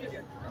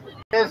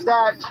is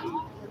that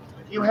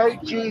you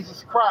hate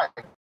Jesus Christ.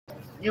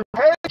 You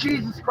hate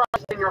Jesus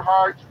Christ in your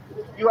heart.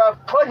 You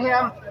have put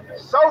him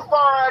so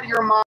far out of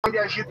your mind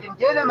as you can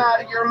get him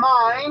out of your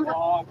mind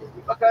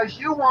because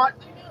you want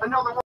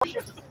another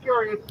worship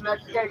experience in that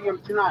stadium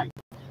tonight.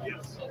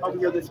 Over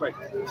here this way.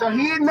 So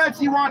he admits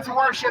he wants a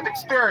worship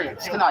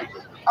experience tonight,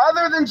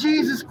 other than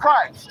Jesus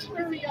Christ.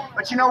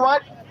 But you know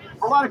what?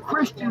 A lot of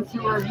Christians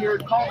who are here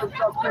call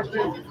themselves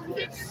Christians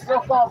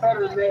still fall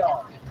better than they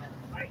are,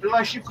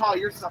 unless you call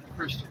yourself a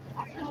Christian.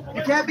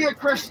 You can't be a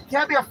Christian,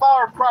 can't be a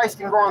follower of Christ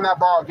and go on that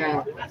ball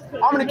game.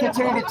 I'm going to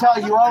continue to tell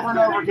you over and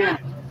over again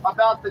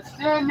about the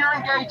sin you're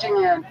engaging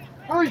in.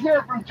 Who's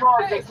here from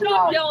Georgia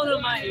tonight?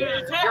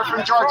 You're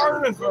from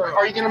Georgia.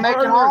 Are you going to make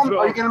it home?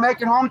 Are you going to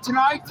make it home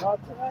tonight?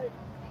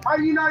 How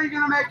do you know you're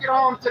going to make it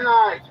home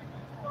tonight?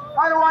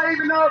 How do I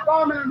even know if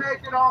I'm going to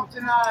make it home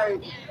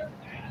tonight?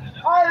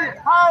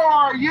 How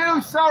are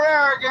you so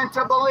arrogant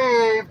to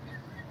believe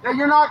that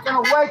you're not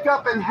going to wake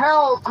up in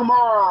hell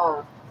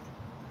tomorrow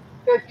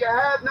if you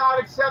have not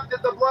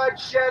accepted the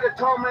bloodshed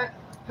atonement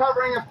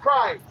covering of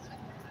Christ?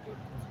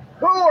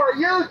 Who are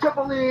you to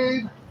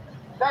believe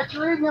that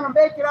you're even going to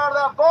make it out of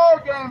that ball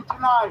game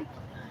tonight?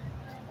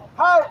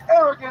 How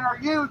arrogant are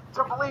you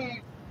to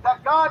believe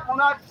that God will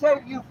not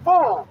save you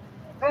full?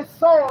 This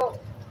soul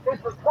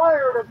is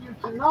required of you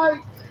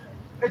tonight.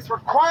 It's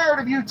required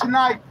of you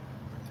tonight.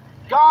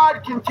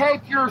 God can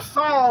take your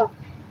soul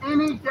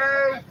any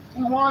day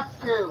he wants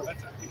to.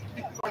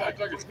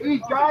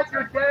 He's got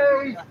your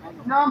days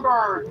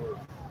numbered.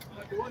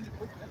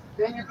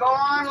 Then you go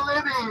on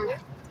living,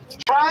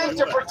 trying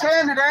to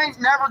pretend it ain't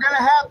never going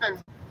to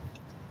happen.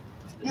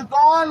 You go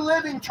on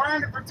living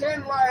trying to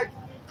pretend like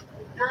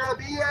you're going to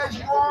be as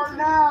you are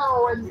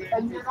now,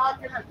 and you're not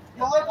going to.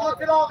 You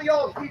look at all the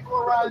old people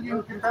around you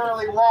who can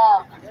barely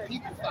walk.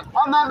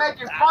 I'm not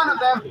making fun of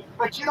them,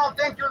 but you don't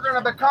think you're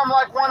going to become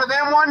like one of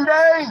them one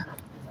day?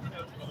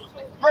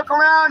 Look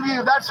around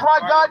you. That's why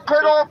God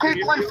put old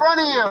people in front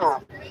of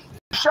you.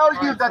 To show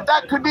you that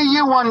that could be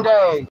you one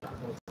day.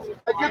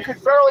 That you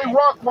could barely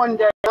walk one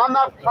day. I'm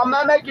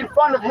not making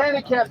fun of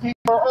handicapped people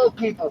or old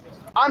people.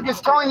 I'm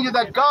just telling you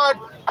that God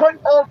put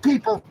old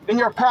people in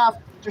your path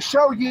to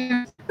show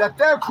you that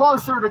they're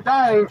closer to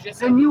dying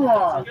than you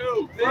are.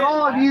 And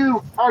all of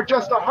you are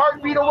just a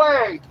heartbeat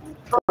away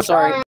from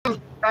dying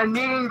and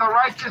needing the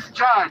righteous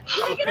judge.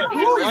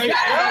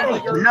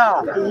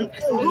 No,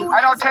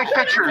 I don't take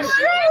pictures.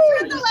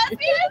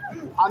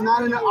 I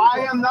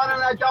am not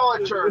an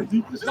idolater.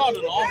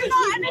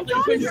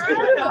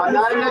 I'm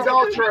not an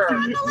adulterer.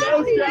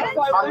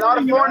 I'm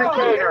not a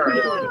fornicator.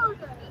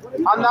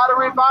 I'm not a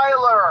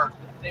reviler.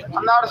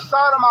 I'm not a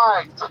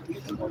sodomite.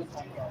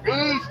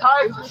 These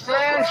types of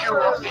sins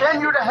will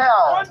send you to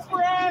hell.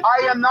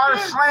 I am not a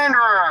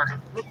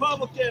slanderer.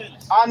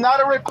 I'm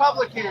not a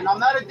Republican. I'm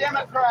not a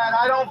Democrat.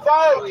 I don't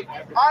vote.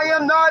 I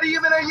am not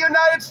even a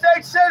United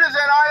States citizen.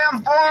 I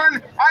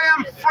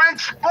am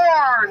French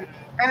born.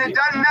 And it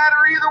doesn't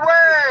matter either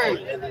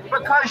way.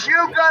 Because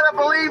you've got to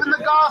believe in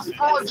the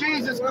gospel of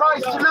Jesus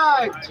Christ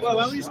tonight. Well,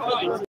 at least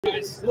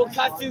we'll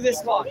cut through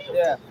this one.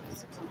 Yeah.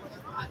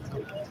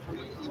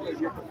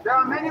 There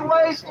are many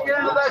ways to get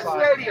into that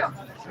stadium.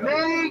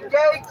 Many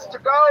gates to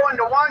go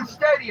into one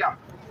stadium.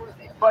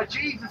 But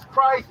Jesus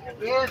Christ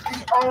is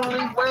the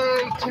only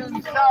way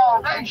to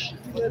salvation.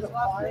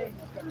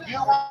 You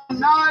will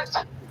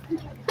not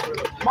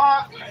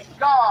mock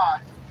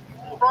God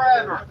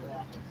forever.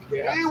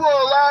 He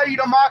will allow you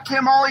to mock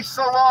him only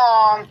so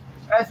long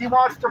as he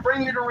wants to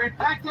bring you to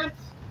repentance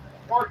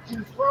or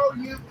to throw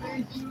you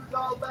into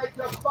the lake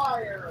of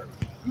fire.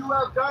 You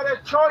have got a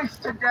choice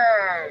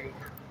today.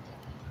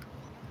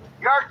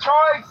 Your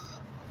choice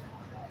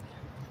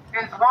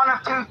is one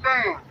of two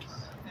things.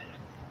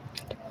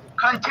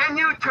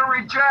 Continue to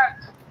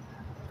reject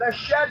the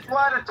shed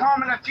blood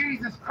atonement of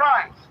Jesus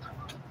Christ.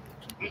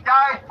 He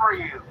died for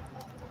you.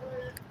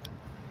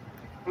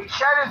 He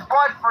shed his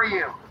blood for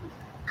you.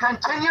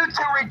 Continue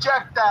to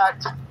reject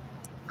that.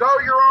 Go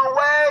your own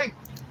way,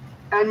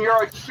 and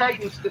you're at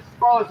Satan's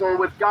disposal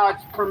with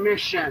God's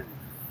permission.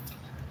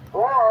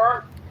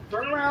 Or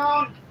turn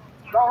around,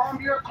 go home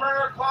to your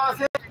prayer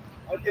closet,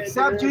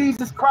 accept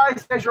Jesus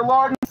Christ as your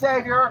Lord and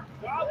Savior.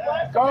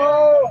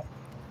 Go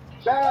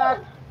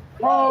back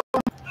home,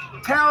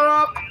 tear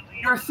up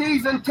your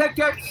season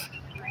tickets,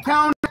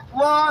 count it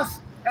loss,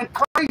 and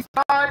praise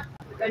God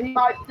that he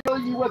might fill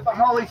you with the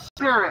Holy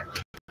Spirit.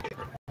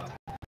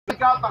 You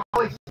got the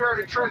Holy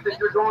Spirit of truth if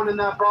you're going in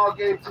that ball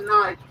game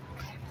tonight.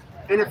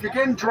 And if you're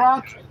getting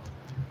drunk,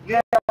 you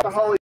ain't got the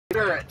Holy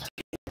Spirit.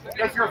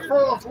 If you're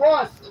full of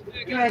lust,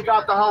 you ain't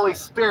got the Holy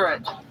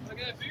Spirit.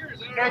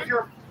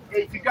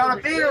 If you got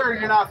a beer,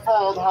 you're not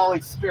full of the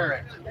Holy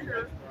Spirit.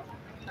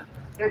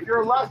 If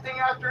you're lusting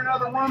after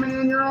another woman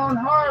in your own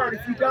heart,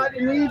 if you got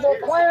an evil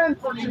plan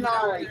for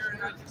tonight,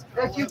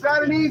 if you've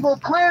got an evil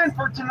plan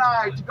for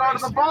tonight, to go to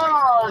the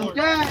bar and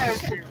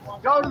dance,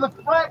 go to the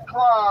frat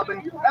club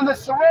and the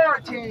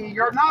sorority,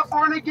 you're not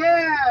born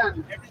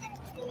again.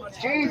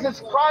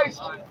 Jesus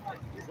Christ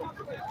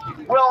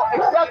will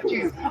accept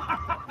you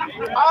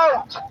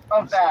out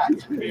of that.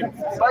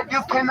 But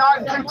you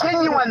cannot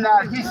continue in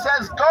that. He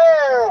says,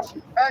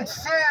 go and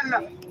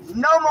sin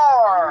no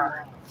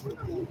more,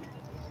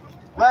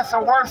 lest a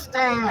worse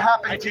thing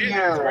happen to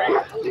you.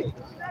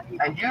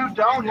 And you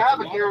don't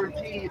have a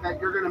guarantee that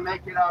you're going to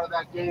make it out of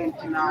that game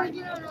tonight.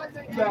 You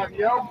have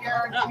no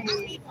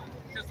guarantee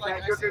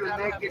that you're going to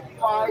make it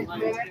 5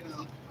 minutes.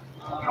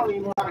 You don't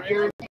even have a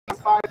guarantee of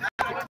 5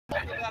 minutes.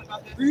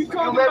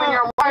 You're living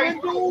your life.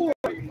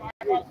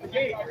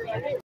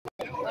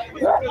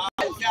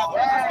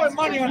 Put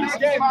money on this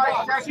game.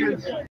 5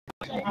 seconds.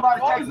 You got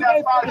to take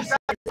that 5 seconds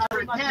to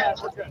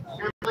repent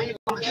and believe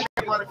on the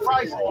shed blood of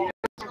Christ.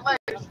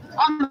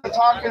 I'm not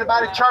talking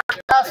about a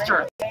church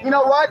pastor. You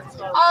know what?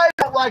 I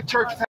don't like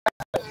church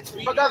pastors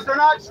because they're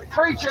not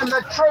preaching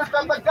the truth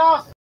of the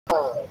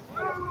gospel.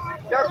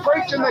 They're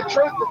preaching the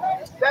truth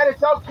that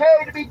it's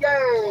okay to be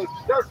gay.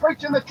 They're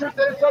preaching the truth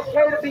that it's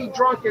okay to be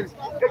drunken.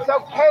 It's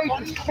okay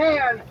to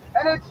sin,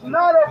 and it's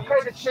not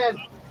okay to sin.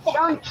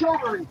 Young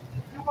children,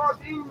 you are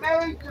being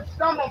made to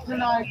stumble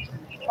tonight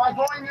by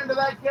going into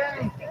that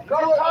game.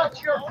 Go talk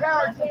to your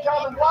parents and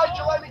tell them, why'd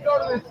you let me go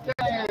to this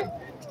game?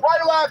 Why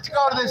do I have to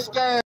go to this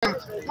game?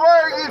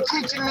 Why are you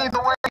teaching me the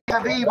ways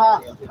of evil?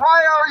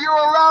 Why are you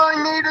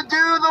allowing me to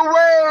do the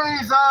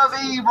ways of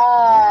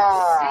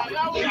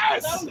evil?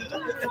 Yes!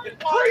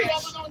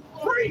 Preach!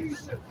 Preach!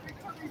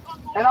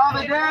 And on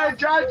the day of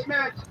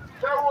judgment,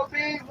 there will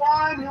be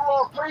one who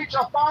will preach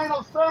a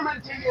final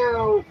sermon to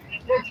you.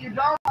 If you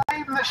don't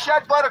believe in the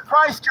shed blood of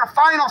Christ, your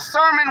final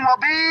sermon will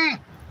be,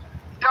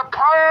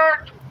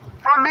 depart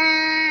from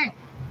me,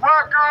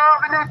 worker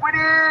of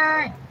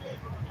iniquity.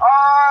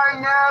 I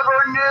never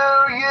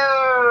knew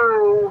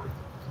you.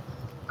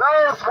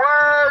 Those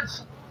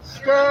words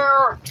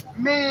scare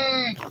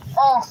me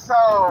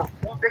also,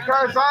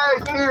 because I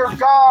fear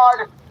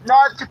God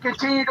not to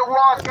continue to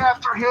walk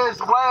after his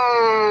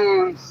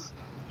ways.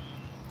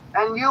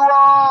 And you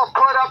all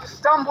put up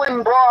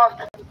stumbling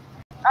block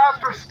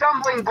after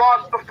stumbling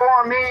block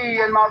before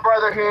me and my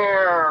brother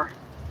here.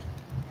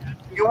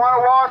 You want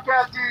to walk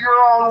after your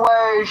own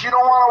ways. You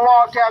don't want to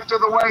walk after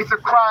the ways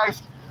of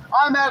Christ.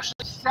 I'm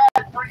actually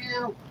sad for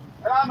you,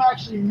 and I'm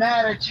actually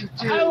mad at you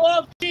too. I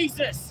love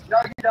Jesus.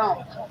 No, you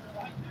don't.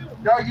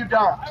 No, you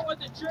don't. I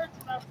went to church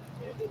when I was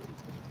a kid.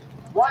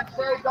 Once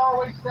saved,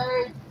 always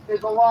saved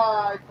is a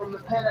lie from the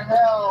pit of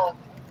hell.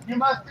 You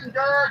must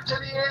endure to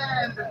the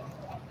end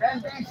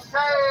and be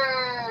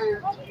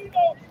saved. How do you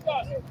know he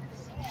doesn't?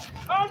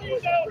 How do you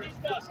know he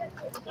doesn't?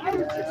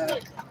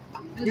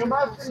 You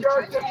must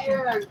endure to the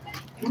end.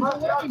 You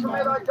must not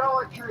commit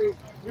idolatry.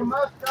 You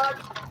must not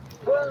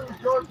wound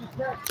George's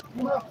neck.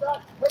 You must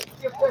not hate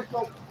the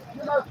officials.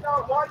 You must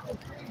not want to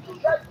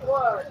see shed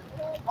blood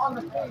on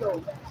the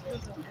field.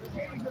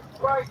 Jesus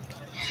Christ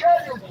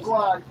shed his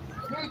blood.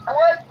 He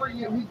bled for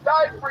you. He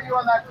died for you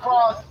on that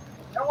cross.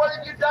 And what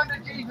have you done to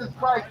Jesus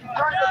Christ? You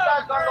turned your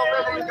back on the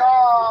living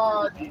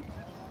God.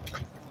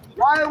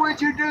 Why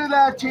would you do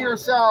that to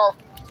yourself?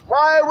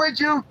 Why would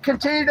you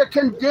continue to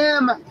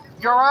condemn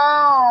your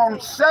own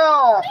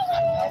self.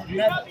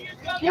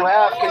 You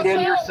have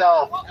condemned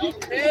yourself.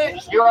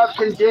 You have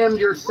condemned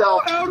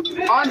yourself.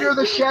 Under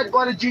the shed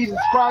blood of Jesus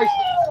Christ,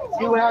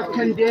 you have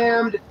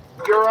condemned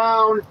your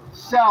own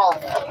self.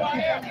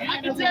 I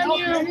condemn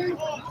you.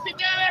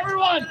 Condemn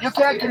everyone. You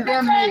can't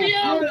condemn me.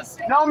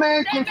 No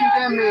man can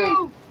condemn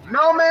me.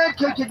 No man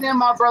can condemn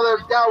my brother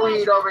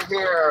Dawid over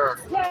here.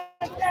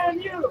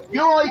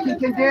 You only can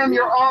condemn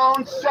your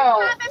own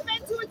self. I haven't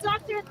been to a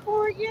doctor in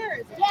 4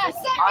 years. Yes.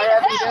 I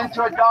haven't been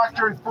to a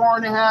doctor in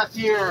 4.5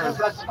 years.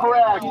 That's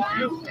correct.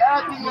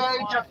 At the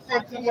age of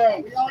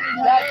 58.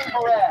 That's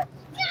correct.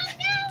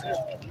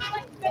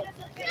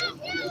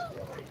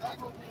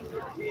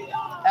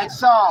 And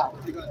so,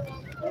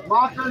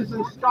 mockers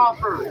and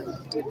scoffers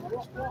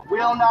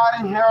will not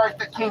inherit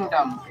the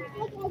kingdom.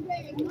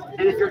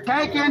 And if you're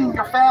taking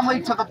your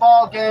family to the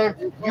ball game,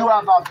 you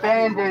have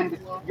abandoned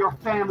your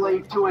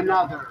family to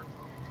another.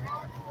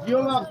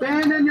 You'll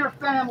abandon your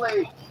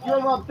family.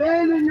 You'll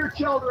abandon your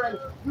children.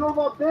 You'll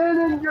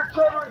abandon your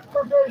children's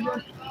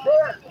provisions.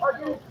 They are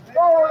getting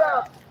swallowed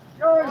up.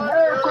 Your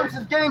inheritance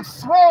is getting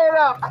swallowed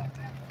up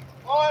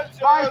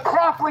by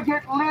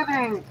profligate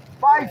living,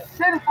 by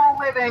sinful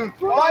living,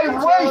 by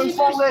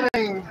wasteful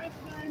living.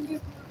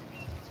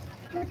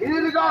 You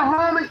need to go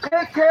home and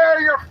take care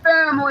of your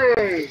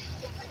family.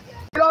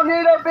 You don't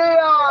need to be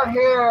out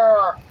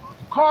here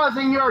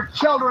causing your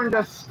children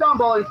to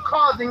stumble and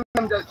causing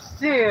them to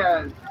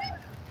sin.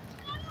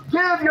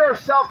 Give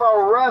yourself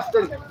a rest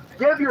and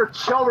give your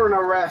children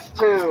a rest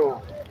too.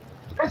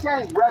 This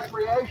ain't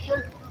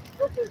recreation.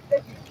 This is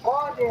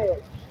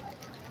bondage.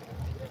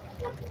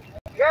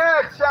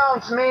 Yeah, it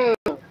sounds mean.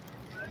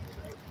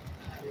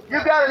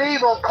 You got an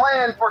evil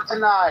plan for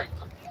tonight.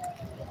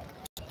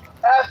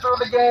 After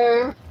the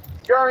game,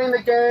 during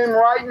the game,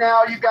 right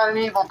now, you got an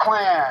evil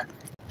plan.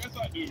 Yes,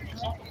 I do. Shut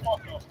the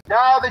fuck up.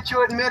 Now that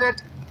you admit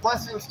it,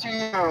 blessings to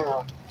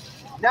you.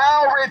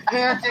 Now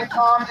repent and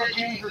come to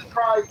Jesus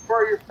Christ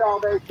for your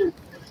salvation.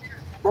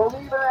 Believe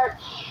in that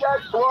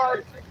shed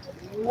blood.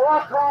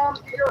 Walk home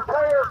to your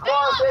prayer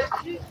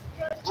closet.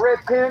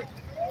 Repent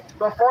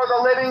before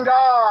the living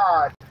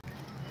God.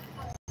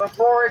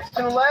 Before it's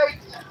too late.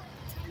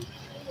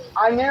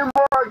 I knew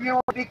more of you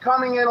would be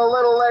coming in a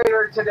little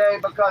later today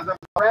because of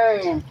the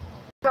rain.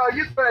 So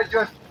you could have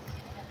just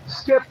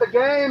skipped the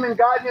game and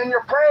gotten in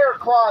your prayer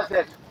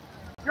closet.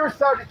 You're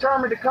so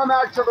determined to come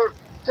out to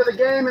the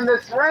game in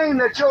this rain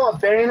that you'll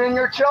abandon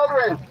your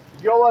children.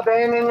 You'll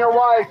abandon your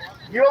wife.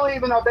 You'll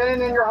even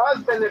abandon your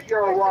husband if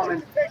you're a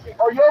woman.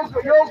 Or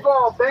you'll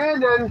go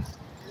abandon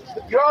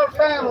your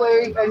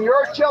family and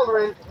your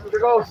children to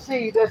go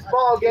see this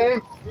ball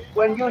game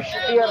when you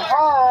should be at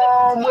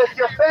home with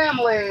your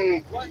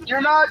family. You're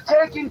not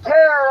taking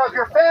care of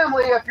your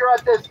family if you're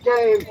at this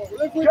game.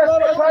 Just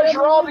because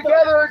you're all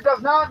together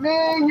does not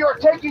mean you're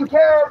taking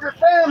care of your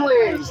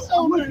family.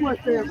 With my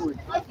family.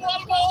 I bought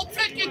them all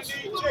tickets.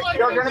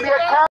 You're going to be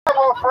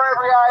accountable for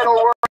every idle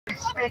word you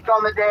speak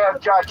on the day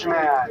of judgment.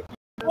 I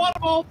bought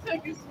them all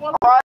tickets. A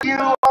lot of you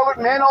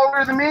men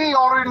older than me,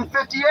 older than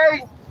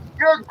 58,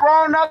 you're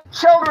grown-up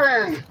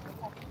children.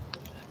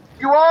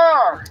 You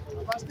are.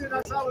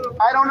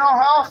 I don't know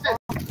how else to,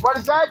 what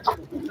is that?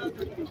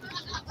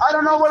 I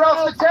don't know what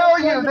else to tell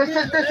you. This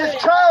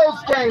is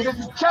child's game. This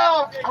is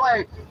child's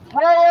play.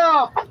 Grow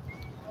up.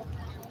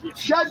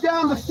 Shut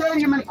down the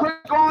stadium and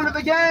quit going to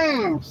the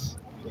games.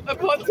 I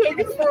bought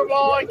tickets for them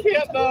all. I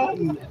can't though.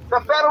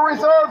 The Federal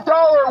Reserve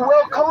dollar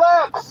will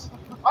collapse.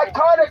 I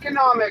taught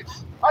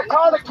economics. I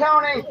taught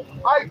accounting.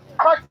 I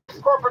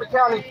practiced corporate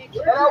accounting.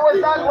 And I was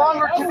not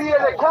longer to be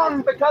an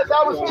accountant because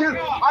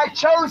I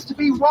chose to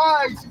be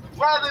wise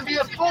rather than be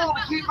a fool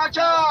to keep my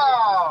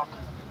job.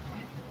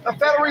 The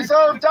Federal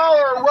Reserve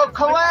dollar will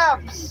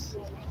collapse.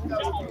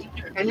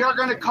 And you're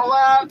going to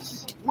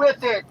collapse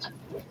with it.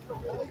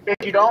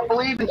 If you don't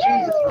believe in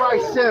Jesus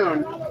Christ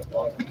soon,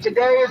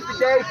 today is the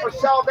day for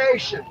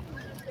salvation.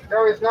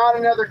 There is not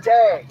another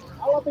day.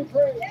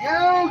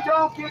 You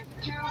don't get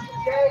to choose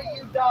the day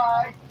you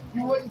die.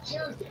 You wouldn't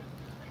choose it.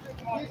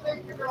 You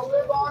think you're going to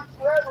live on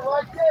forever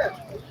like this?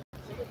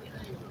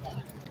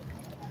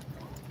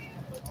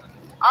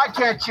 I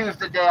can't choose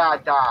the day I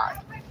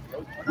die.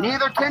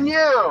 Neither can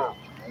you.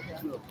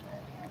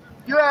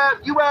 You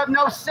have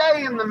no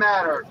say in the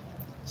matter.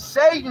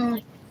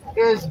 Satan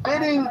is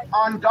bidding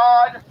on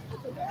God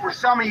for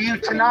some of you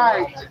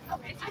tonight.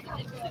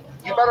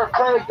 You better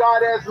pray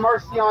God has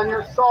mercy on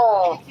your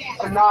soul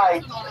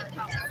tonight.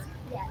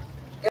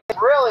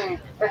 It's really,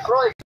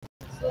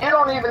 you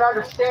don't even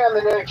understand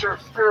the nature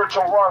of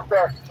spiritual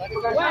warfare.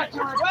 Because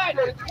you're too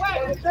interested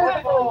in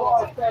physical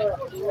warfare.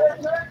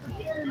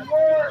 In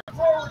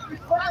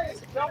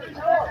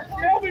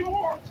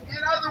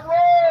other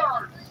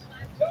words,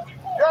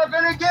 you're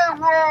going to get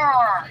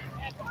war.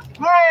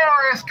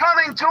 War is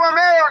coming to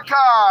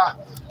America.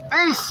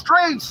 These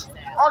streets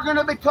are going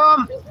to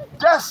become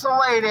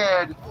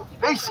desolated.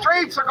 These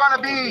streets are going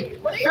to be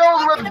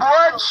filled with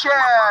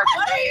bloodshed.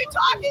 What are you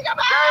talking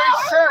about?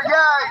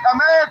 Yeah,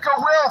 America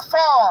will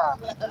fall.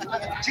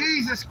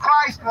 Jesus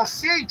Christ will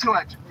see to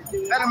it.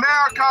 that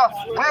America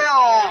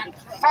will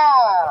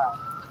fall.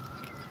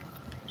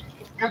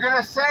 You're going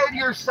to say to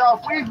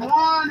yourself, we've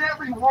won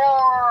every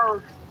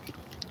war.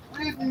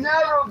 We've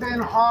never been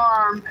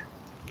harmed.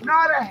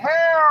 Not a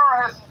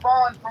hair has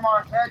fallen from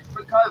our heads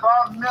because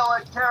our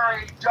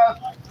military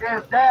just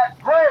is that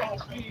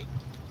great.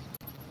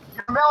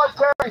 Your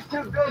military is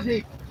too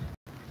busy.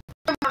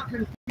 They're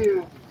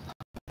confused.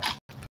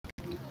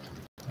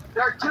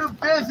 They're too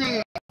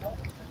busy.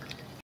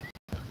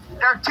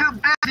 They're too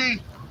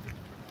busy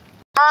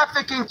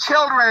trafficking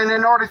children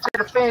in order to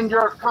defend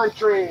your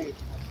country.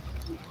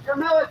 Your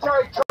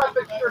military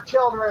traffics your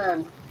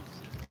children.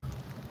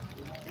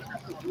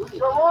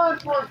 Your law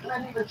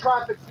enforcement even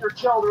traffics your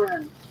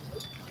children.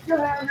 You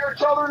hand your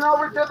children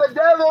over to the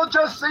devil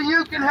just so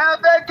you can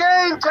have that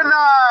game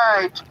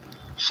tonight.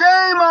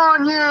 Shame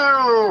on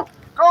you.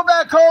 Go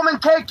back home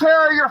and take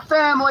care of your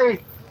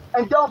family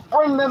and don't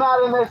bring them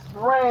out in this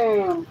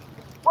rain.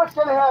 What's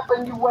going to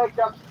happen? You wake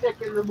up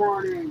sick in the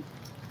morning.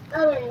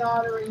 That ain't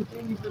honoring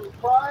Jesus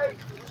Christ.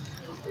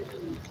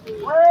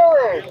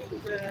 Really?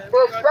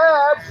 It's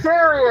that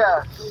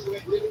serious.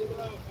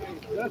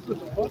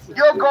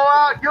 You'll go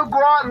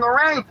out in the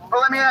rain. But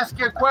let me ask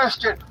you a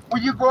question.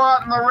 Will you go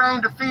out in the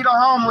rain to feed a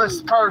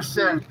homeless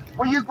person?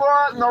 Will you go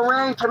out in the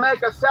rain to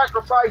make a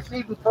sacrifice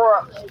even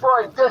for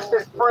a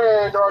distant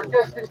friend or a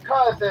distant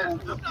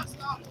cousin?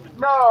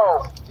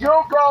 No.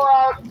 You'll go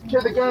out to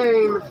the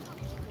game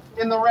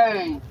in the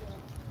rain.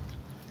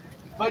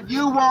 But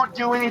you won't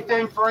do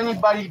anything for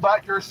anybody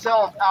but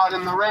yourself out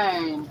in the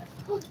rain.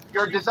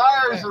 Your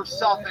desires are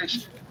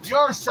selfish.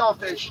 You're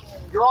selfish.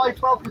 You're only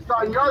focused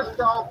on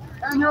yourself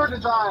and your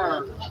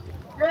desires.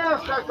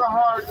 Yes, that's a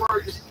hard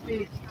word to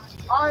speak.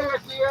 I,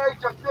 at the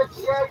age of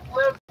 58,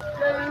 lived the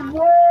same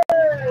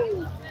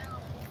way.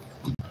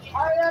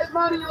 I had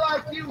money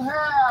like you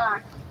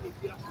had.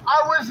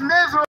 I was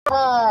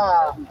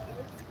miserable.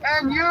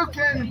 And you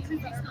can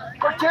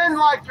pretend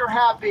like you're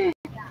happy.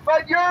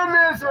 But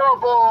you're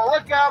miserable.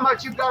 Look how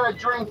much you've got to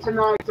drink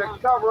tonight to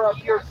cover up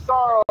your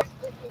sorrows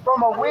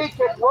from a week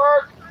at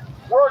work,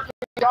 working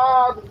a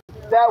job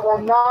that will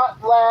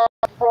not last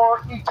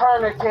for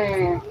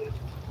eternity.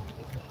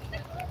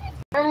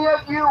 Many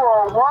of you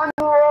are one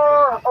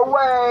war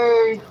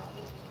away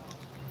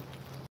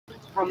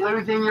from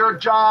losing your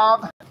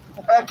job,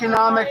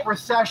 economic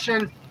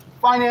recession,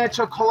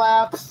 financial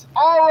collapse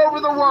all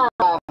over the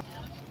world.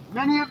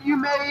 Many of you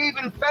may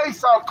even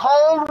face a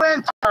cold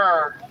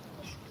winter.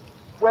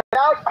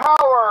 Without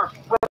power,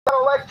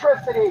 without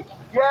electricity.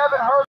 You haven't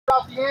heard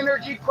about the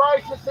energy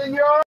crisis in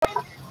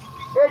Europe?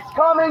 It's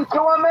coming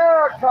to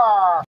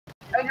America.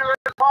 And you're going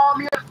to call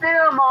me a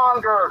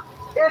fearmonger.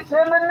 It's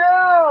in the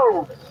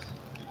news.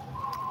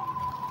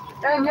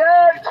 And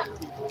yet,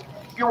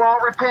 you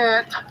won't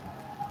repent.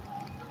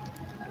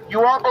 You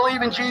won't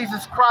believe in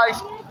Jesus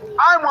Christ.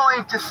 I'm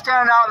willing to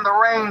stand out in the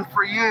rain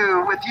for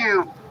you, with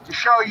you, to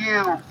show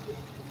you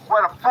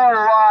what a fool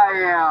I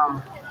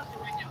am.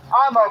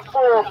 I'm a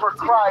fool for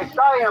Christ.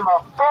 I am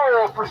a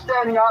fool for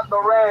standing out in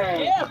the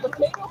rain.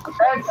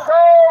 And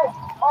so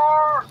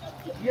are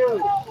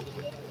you.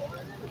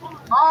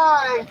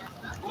 I'm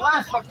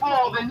less a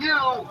fool than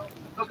you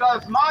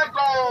because my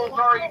goals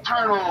are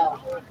eternal.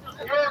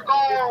 Your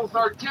goals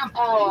are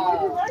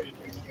temporal.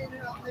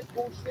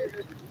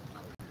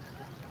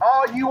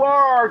 All you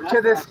are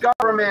to this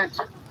government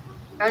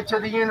and to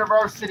the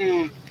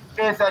university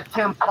is a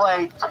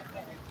template.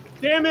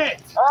 Damn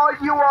it! All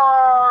you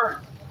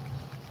are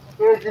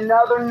is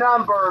another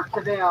number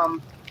to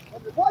them.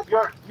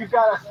 You've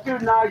got a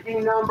student ID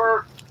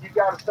number, you've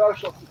got a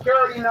social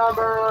security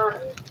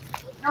number,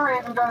 you're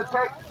even going to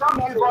take,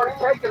 some of you have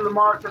already taken the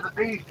mark of the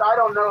beast. I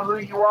don't know who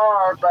you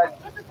are, but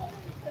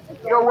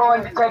you're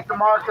willing to take the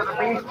mark of the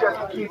beast just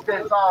to keep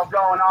this all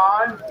going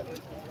on.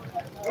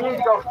 You need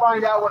to go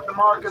find out what the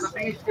mark of the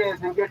beast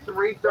is and get some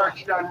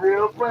research done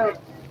real quick.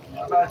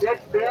 Because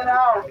it's been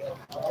out.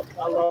 I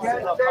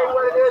can't say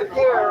what it is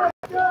here.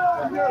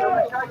 Oh,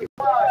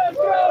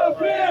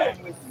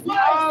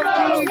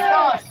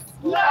 Jesus!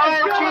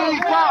 Oh,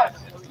 Jesus!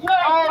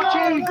 Oh,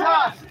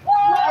 Jesus!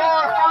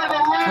 Glorify the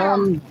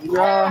Lamb!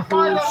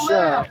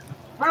 Yahusha.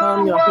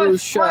 Come,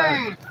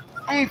 Yahusha.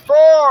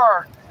 Before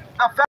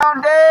the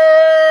foundation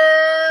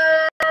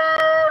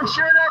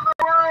of the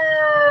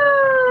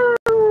world!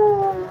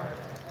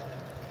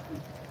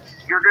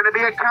 You're going to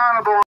be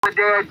accountable on the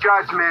day of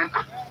judgment.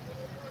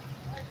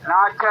 And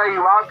I tell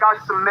you, I've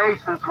got some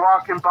Masons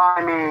walking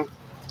by me.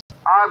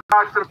 I've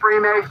got some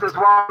Freemasons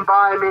walking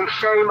by me.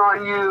 Shame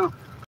on you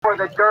for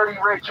the dirty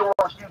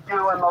rituals you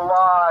do in the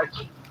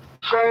lodge.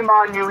 Shame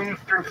on you,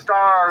 Eastern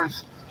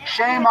Stars.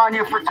 Shame on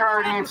you,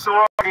 fraternity and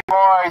sorority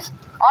boys.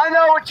 I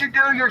know what you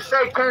do, your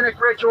satanic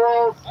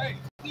rituals.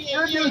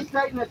 You do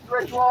Satanist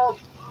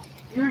rituals.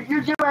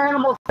 You do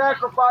animal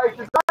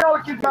sacrifices. I know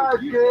what you guys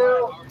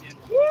do.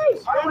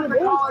 I was a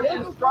college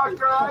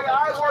instructor.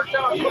 I worked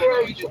on a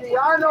PhD.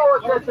 I know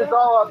what this is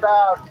all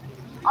about.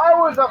 I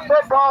was a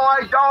football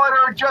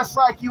idolater just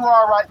like you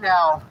are right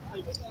now.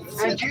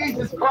 And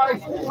Jesus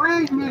Christ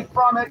freed me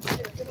from it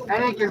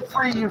and He can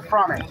free you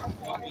from it.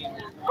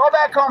 Go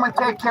back home and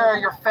take care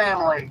of your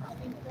family.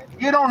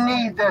 You don't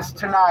need this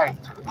tonight.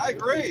 I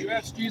agree.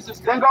 That's Jesus.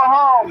 Then go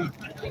home.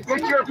 Get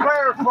your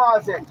prayer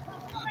closet.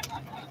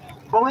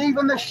 Believe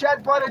in the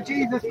shed blood of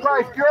Jesus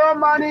Christ. Your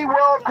money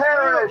will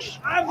perish.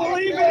 I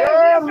believe it.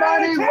 Your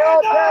money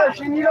will perish.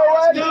 And you know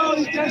what?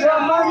 Your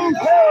money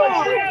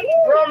perishes.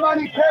 Your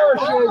money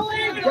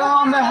perishes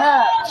down the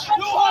hatch.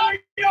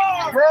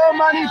 Your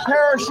money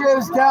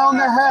perishes down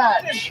the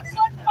hatch.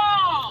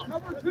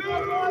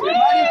 Your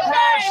money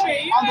perish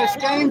on this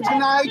game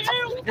tonight.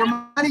 Your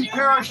money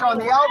perish on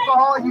the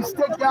alcohol you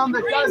stick down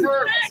the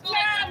desert.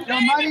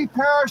 Your money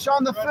perish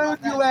on the food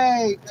you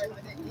ate.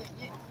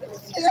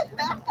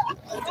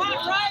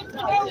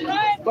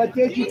 But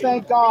did you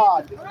thank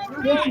God?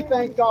 Did you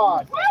thank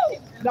God?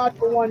 Not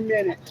for 1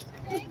 minute.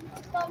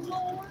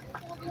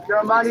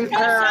 Your money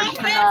perished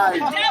tonight.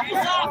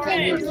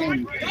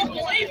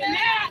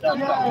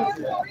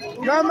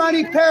 Your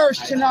money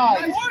perished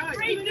tonight.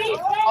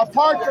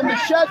 Apart from the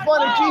shed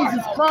blood of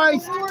Jesus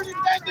Christ,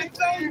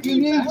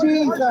 you need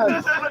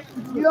Jesus.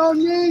 You don't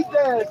need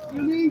this.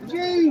 You need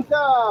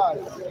Jesus.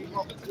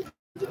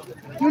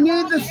 You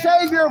need the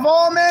Savior of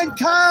all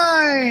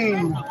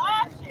mankind.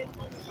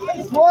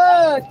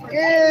 What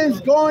is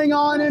going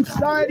on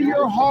inside of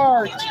your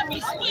heart?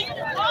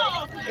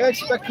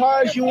 It's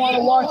because you want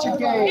to watch a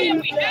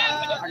game.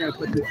 I'm going to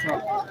put this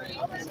up.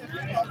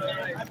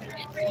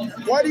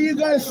 What are you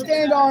going to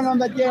stand on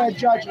the day of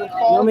judgment,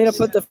 folks? You want me to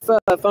put the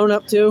phone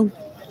up too?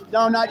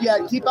 No, not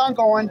yet. Keep on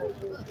going.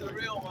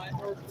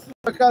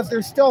 Because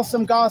there's still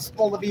some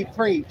gospel to be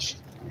preached.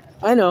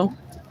 I know.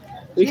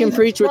 We can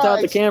preach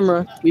without the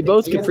camera. We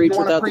both can preach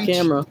without the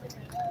camera.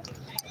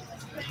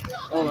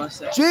 Hold on a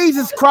second.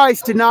 Jesus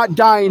Christ did not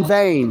die in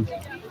vain.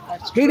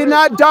 He did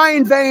not die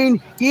in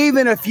vain,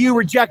 even if you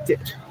reject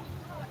it.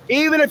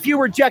 Even if you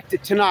reject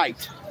it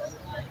tonight.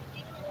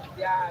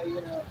 Yeah,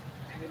 you know.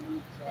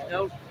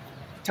 Nope.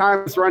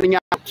 Time is running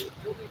out.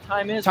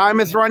 Time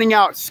is running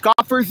out.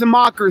 Scoffers and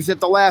mockers at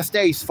the last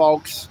days,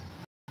 folks.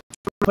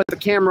 Put the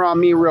camera on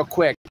me real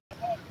quick.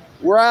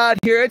 We're out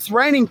here. It's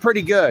raining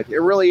pretty good. It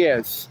really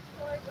is.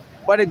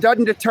 But it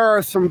doesn't deter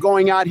us from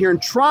going out here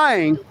and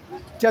trying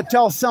to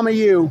tell some of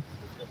you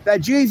that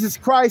Jesus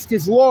Christ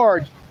is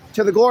Lord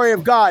to the glory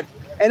of God.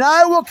 And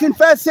I will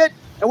confess it.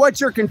 And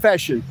what's your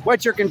confession?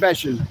 What's your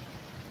confession?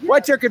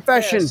 What's your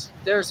confession?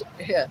 Yes,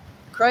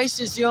 Christ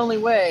is the only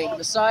way.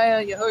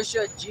 Messiah,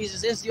 Yahushua,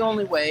 Jesus is the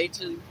only way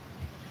to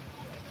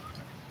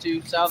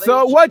salvation.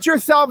 So what's your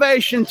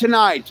salvation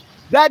tonight?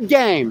 That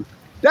game.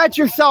 That's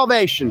your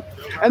salvation.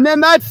 And then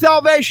that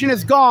salvation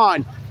is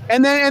gone.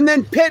 And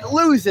then Pitt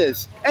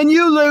loses. And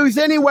you lose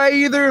anyway,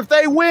 either if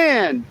they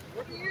win.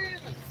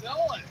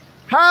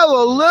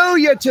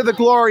 Hallelujah to the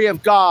glory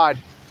of God.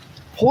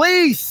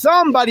 Please,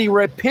 somebody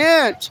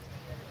repent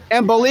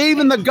and believe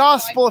in the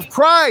gospel of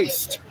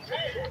Christ.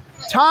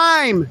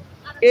 Time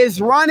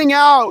is running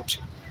out.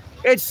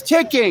 It's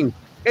ticking.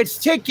 It's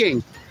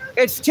ticking.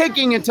 It's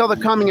ticking until the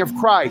coming of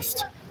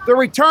Christ. The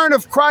return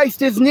of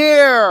Christ is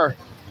near.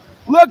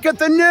 Look at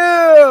the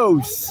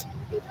news.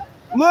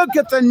 Look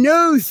at the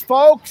news,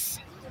 folks.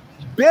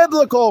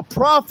 Biblical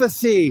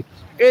prophecy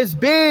is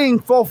being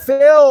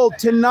fulfilled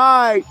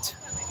tonight.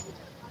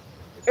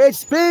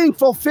 It's being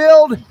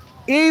fulfilled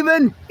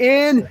even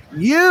in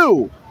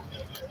you.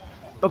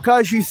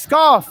 Because you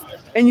scoff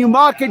and you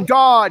mock at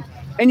God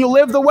and you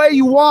live the way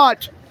you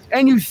want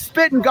and you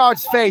spit in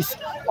God's face,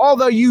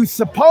 although you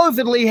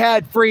supposedly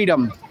had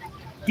freedom.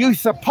 You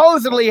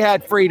supposedly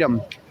had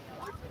freedom.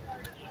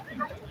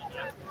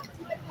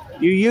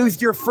 You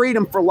used your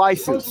freedom for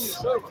license.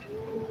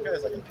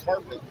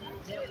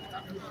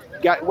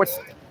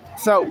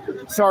 So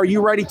are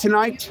you ready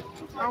tonight?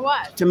 Or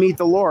what? To meet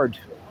the Lord?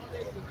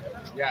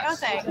 No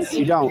thanks.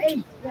 You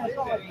don't.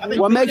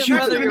 What makes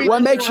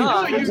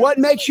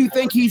you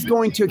think He's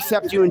going to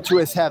accept you into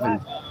His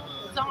heaven?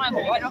 So I'm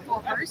a beautiful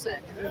person.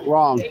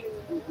 Wrong.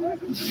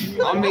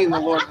 I'll meet the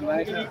Lord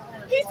tonight.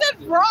 He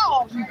said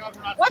wrong.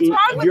 What's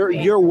wrong with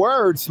me? Your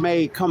words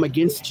may come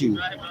against you.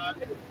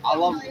 I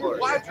love the Lord.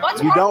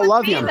 What's You wrong don't with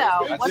love me, Him.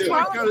 though? What's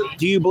wrong with me?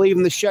 Do you believe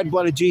in the shed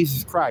blood of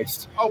Jesus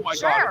Christ? Oh my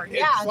Sure, God!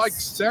 yes. It's like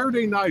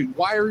Saturday night.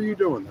 Why are you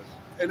doing this?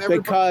 And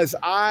everybody- Because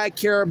I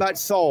care about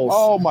souls.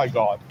 Oh my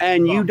God!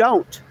 And you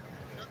don't.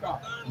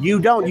 You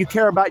don't. You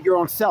care about your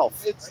own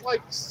self. It's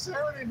like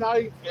Saturday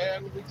night,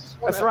 and we just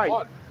want That's to have right.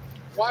 fun.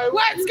 Why?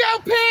 Let's go,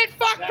 Pitt!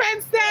 Fuck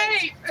Penn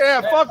State!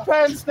 Yeah, fuck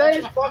Penn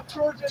State. Fuck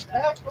Georgia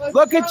Tech. Let's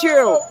Look at go.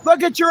 you.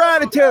 Look at your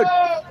attitude.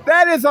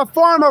 That is a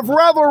form of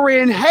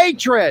revelry and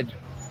hatred.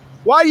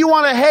 Why do you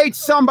want to hate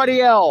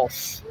somebody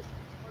else?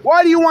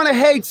 Why do you want to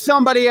hate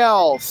somebody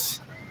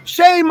else?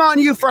 Shame on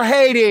you for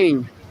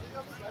hating.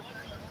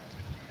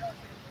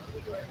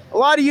 A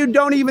lot of you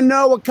don't even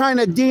know what kind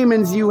of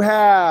demons you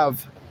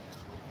have.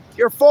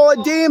 You're full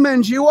of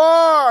demons. You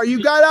are.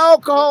 You got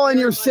alcohol in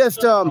your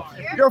system.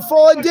 You're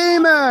full of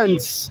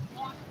demons.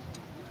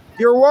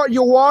 You're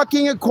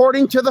walking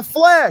according to the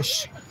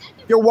flesh.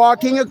 You're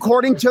walking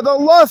according to the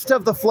lust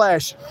of the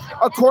flesh,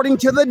 according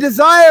to the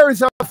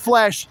desires of the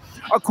flesh,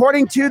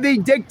 according to the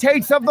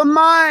dictates of the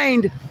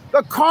mind,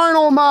 the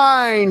carnal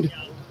mind.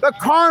 The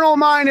carnal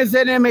mind is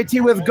at enmity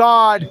with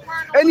God,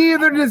 and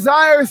neither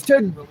desires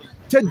to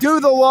do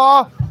the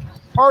law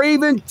or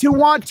even to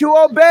want to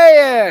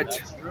obey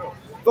it.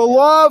 The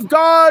law of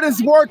God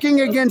is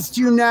working against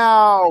you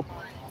now.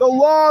 The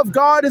law of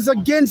God is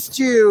against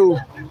you.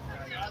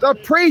 The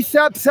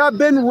precepts have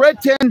been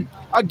written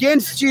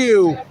against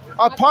you.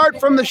 Apart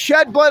from the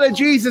shed blood of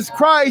Jesus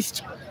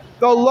Christ,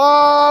 the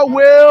law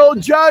will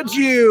judge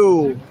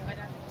you.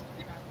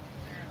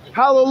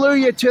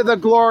 Hallelujah to the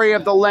glory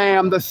of the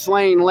Lamb, the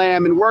slain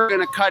Lamb. And we're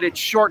going to cut it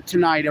short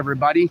tonight,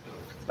 everybody.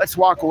 Let's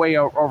walk away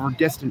over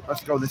distant.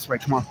 Let's go this way.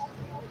 Come on.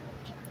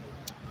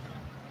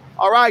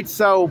 All right,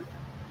 so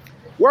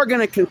we're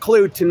going to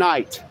conclude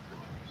tonight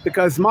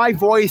because my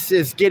voice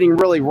is getting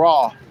really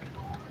raw.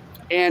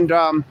 And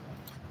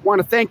want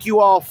to thank you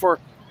all for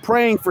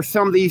praying for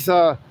some of these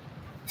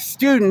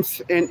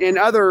students and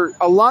other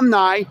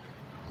alumni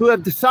who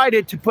have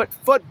decided to put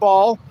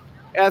football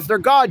as their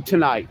God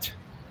tonight.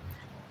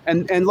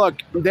 And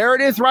look, there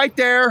it is right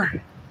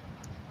there.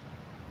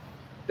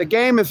 The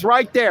game is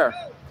right there.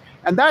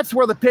 And that's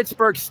where the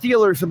Pittsburgh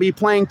Steelers will be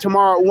playing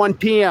tomorrow at 1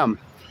 p.m.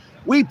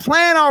 We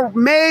plan on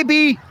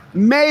maybe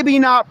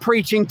not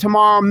preaching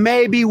tomorrow.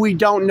 Maybe we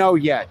don't know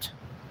yet.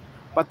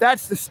 But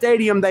that's the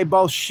stadium they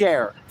both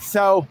share.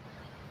 So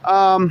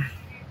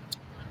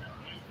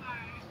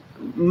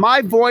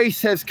my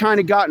voice has kind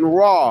of gotten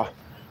raw.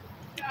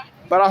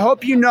 But I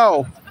hope you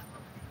know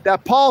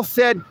that Paul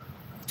said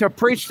to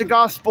preach the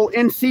gospel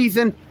in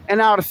season and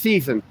out of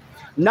season.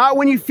 Not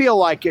when you feel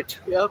like it.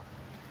 Yep.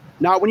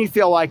 Not when you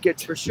feel like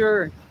it. For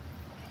sure.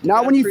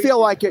 Not when you feel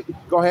like it.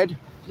 Go ahead.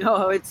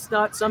 No, it's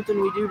not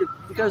something we do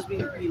because we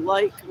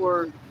like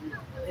or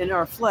in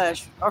our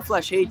flesh. Our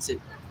flesh hates it.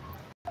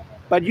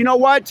 But you know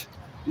what?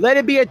 Let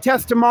it be a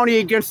testimony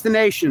against the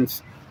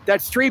nations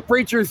that street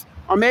preachers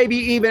are maybe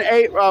even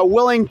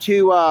willing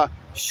to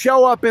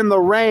show up in the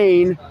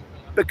rain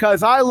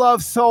because I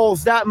love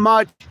souls that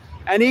much.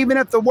 And even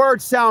if the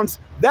word sounds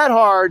that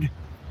hard,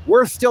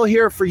 we're still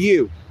here for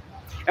you.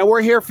 And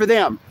we're here for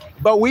them.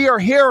 But we are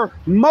here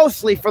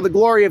mostly for the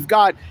glory of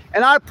God.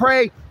 And I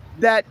pray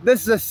that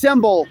this is a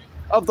symbol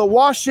of the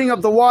washing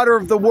of the water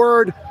of the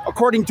word,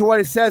 according to what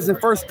it says in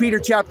 1 Peter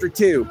chapter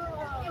 2.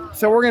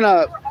 So we're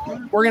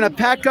gonna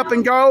pack up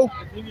and go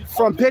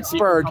from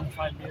Pittsburgh,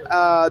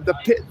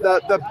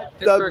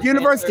 the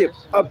University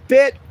of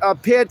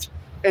Pitt,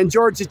 and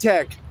Georgia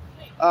Tech.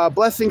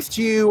 Blessings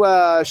to you,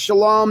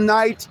 Shalom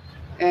Knight,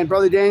 and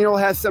Brother Daniel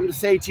has something to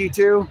say to you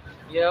too.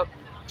 Yep.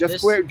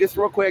 Just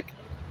real quick.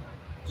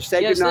 Just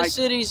say good night. This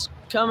city's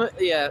coming.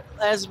 Yeah,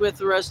 as with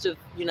the rest of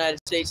the United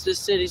States, this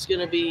city's going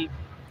to be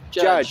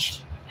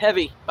judged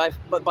heavy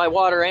by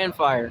water and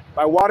fire.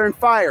 By water and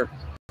fire.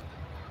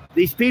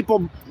 These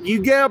people,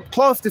 you get up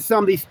close to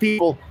some of these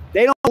people,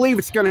 they don't believe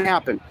it's going to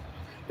happen.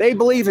 They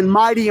believe in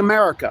mighty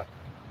America.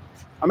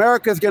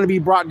 America is going to be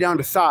brought down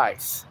to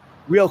size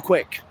real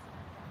quick.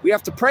 We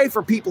have to pray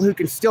for people who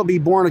can still be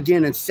born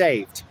again and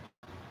saved,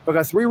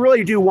 because we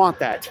really do want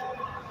that.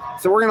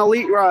 So we're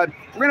going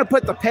to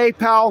put the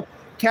PayPal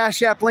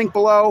Cash App link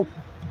below.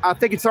 I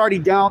think it's already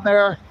down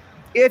there.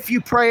 If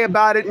you pray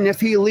about it and if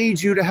he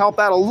leads you to help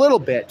out a little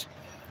bit,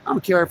 I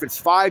don't care if it's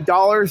 $5,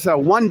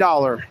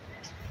 $1,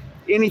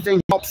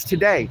 anything helps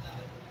today.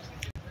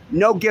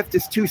 No gift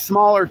is too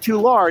small or too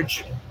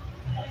large,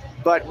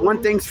 but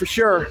one thing's for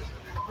sure,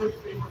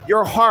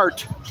 your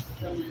heart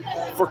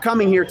for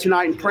coming here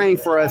tonight and praying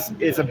for us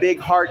is a big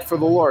heart for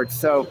the Lord.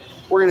 So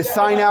we're going to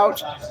sign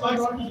out,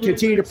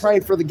 continue to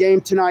pray for the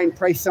game tonight, and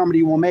pray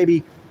somebody will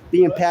maybe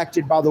be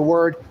impacted by the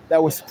word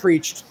that was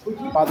preached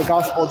by the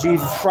gospel of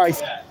Jesus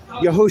Christ,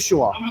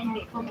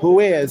 Yahushua, who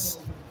is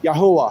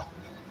Yahuwah.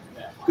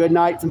 Good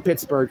night from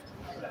Pittsburgh.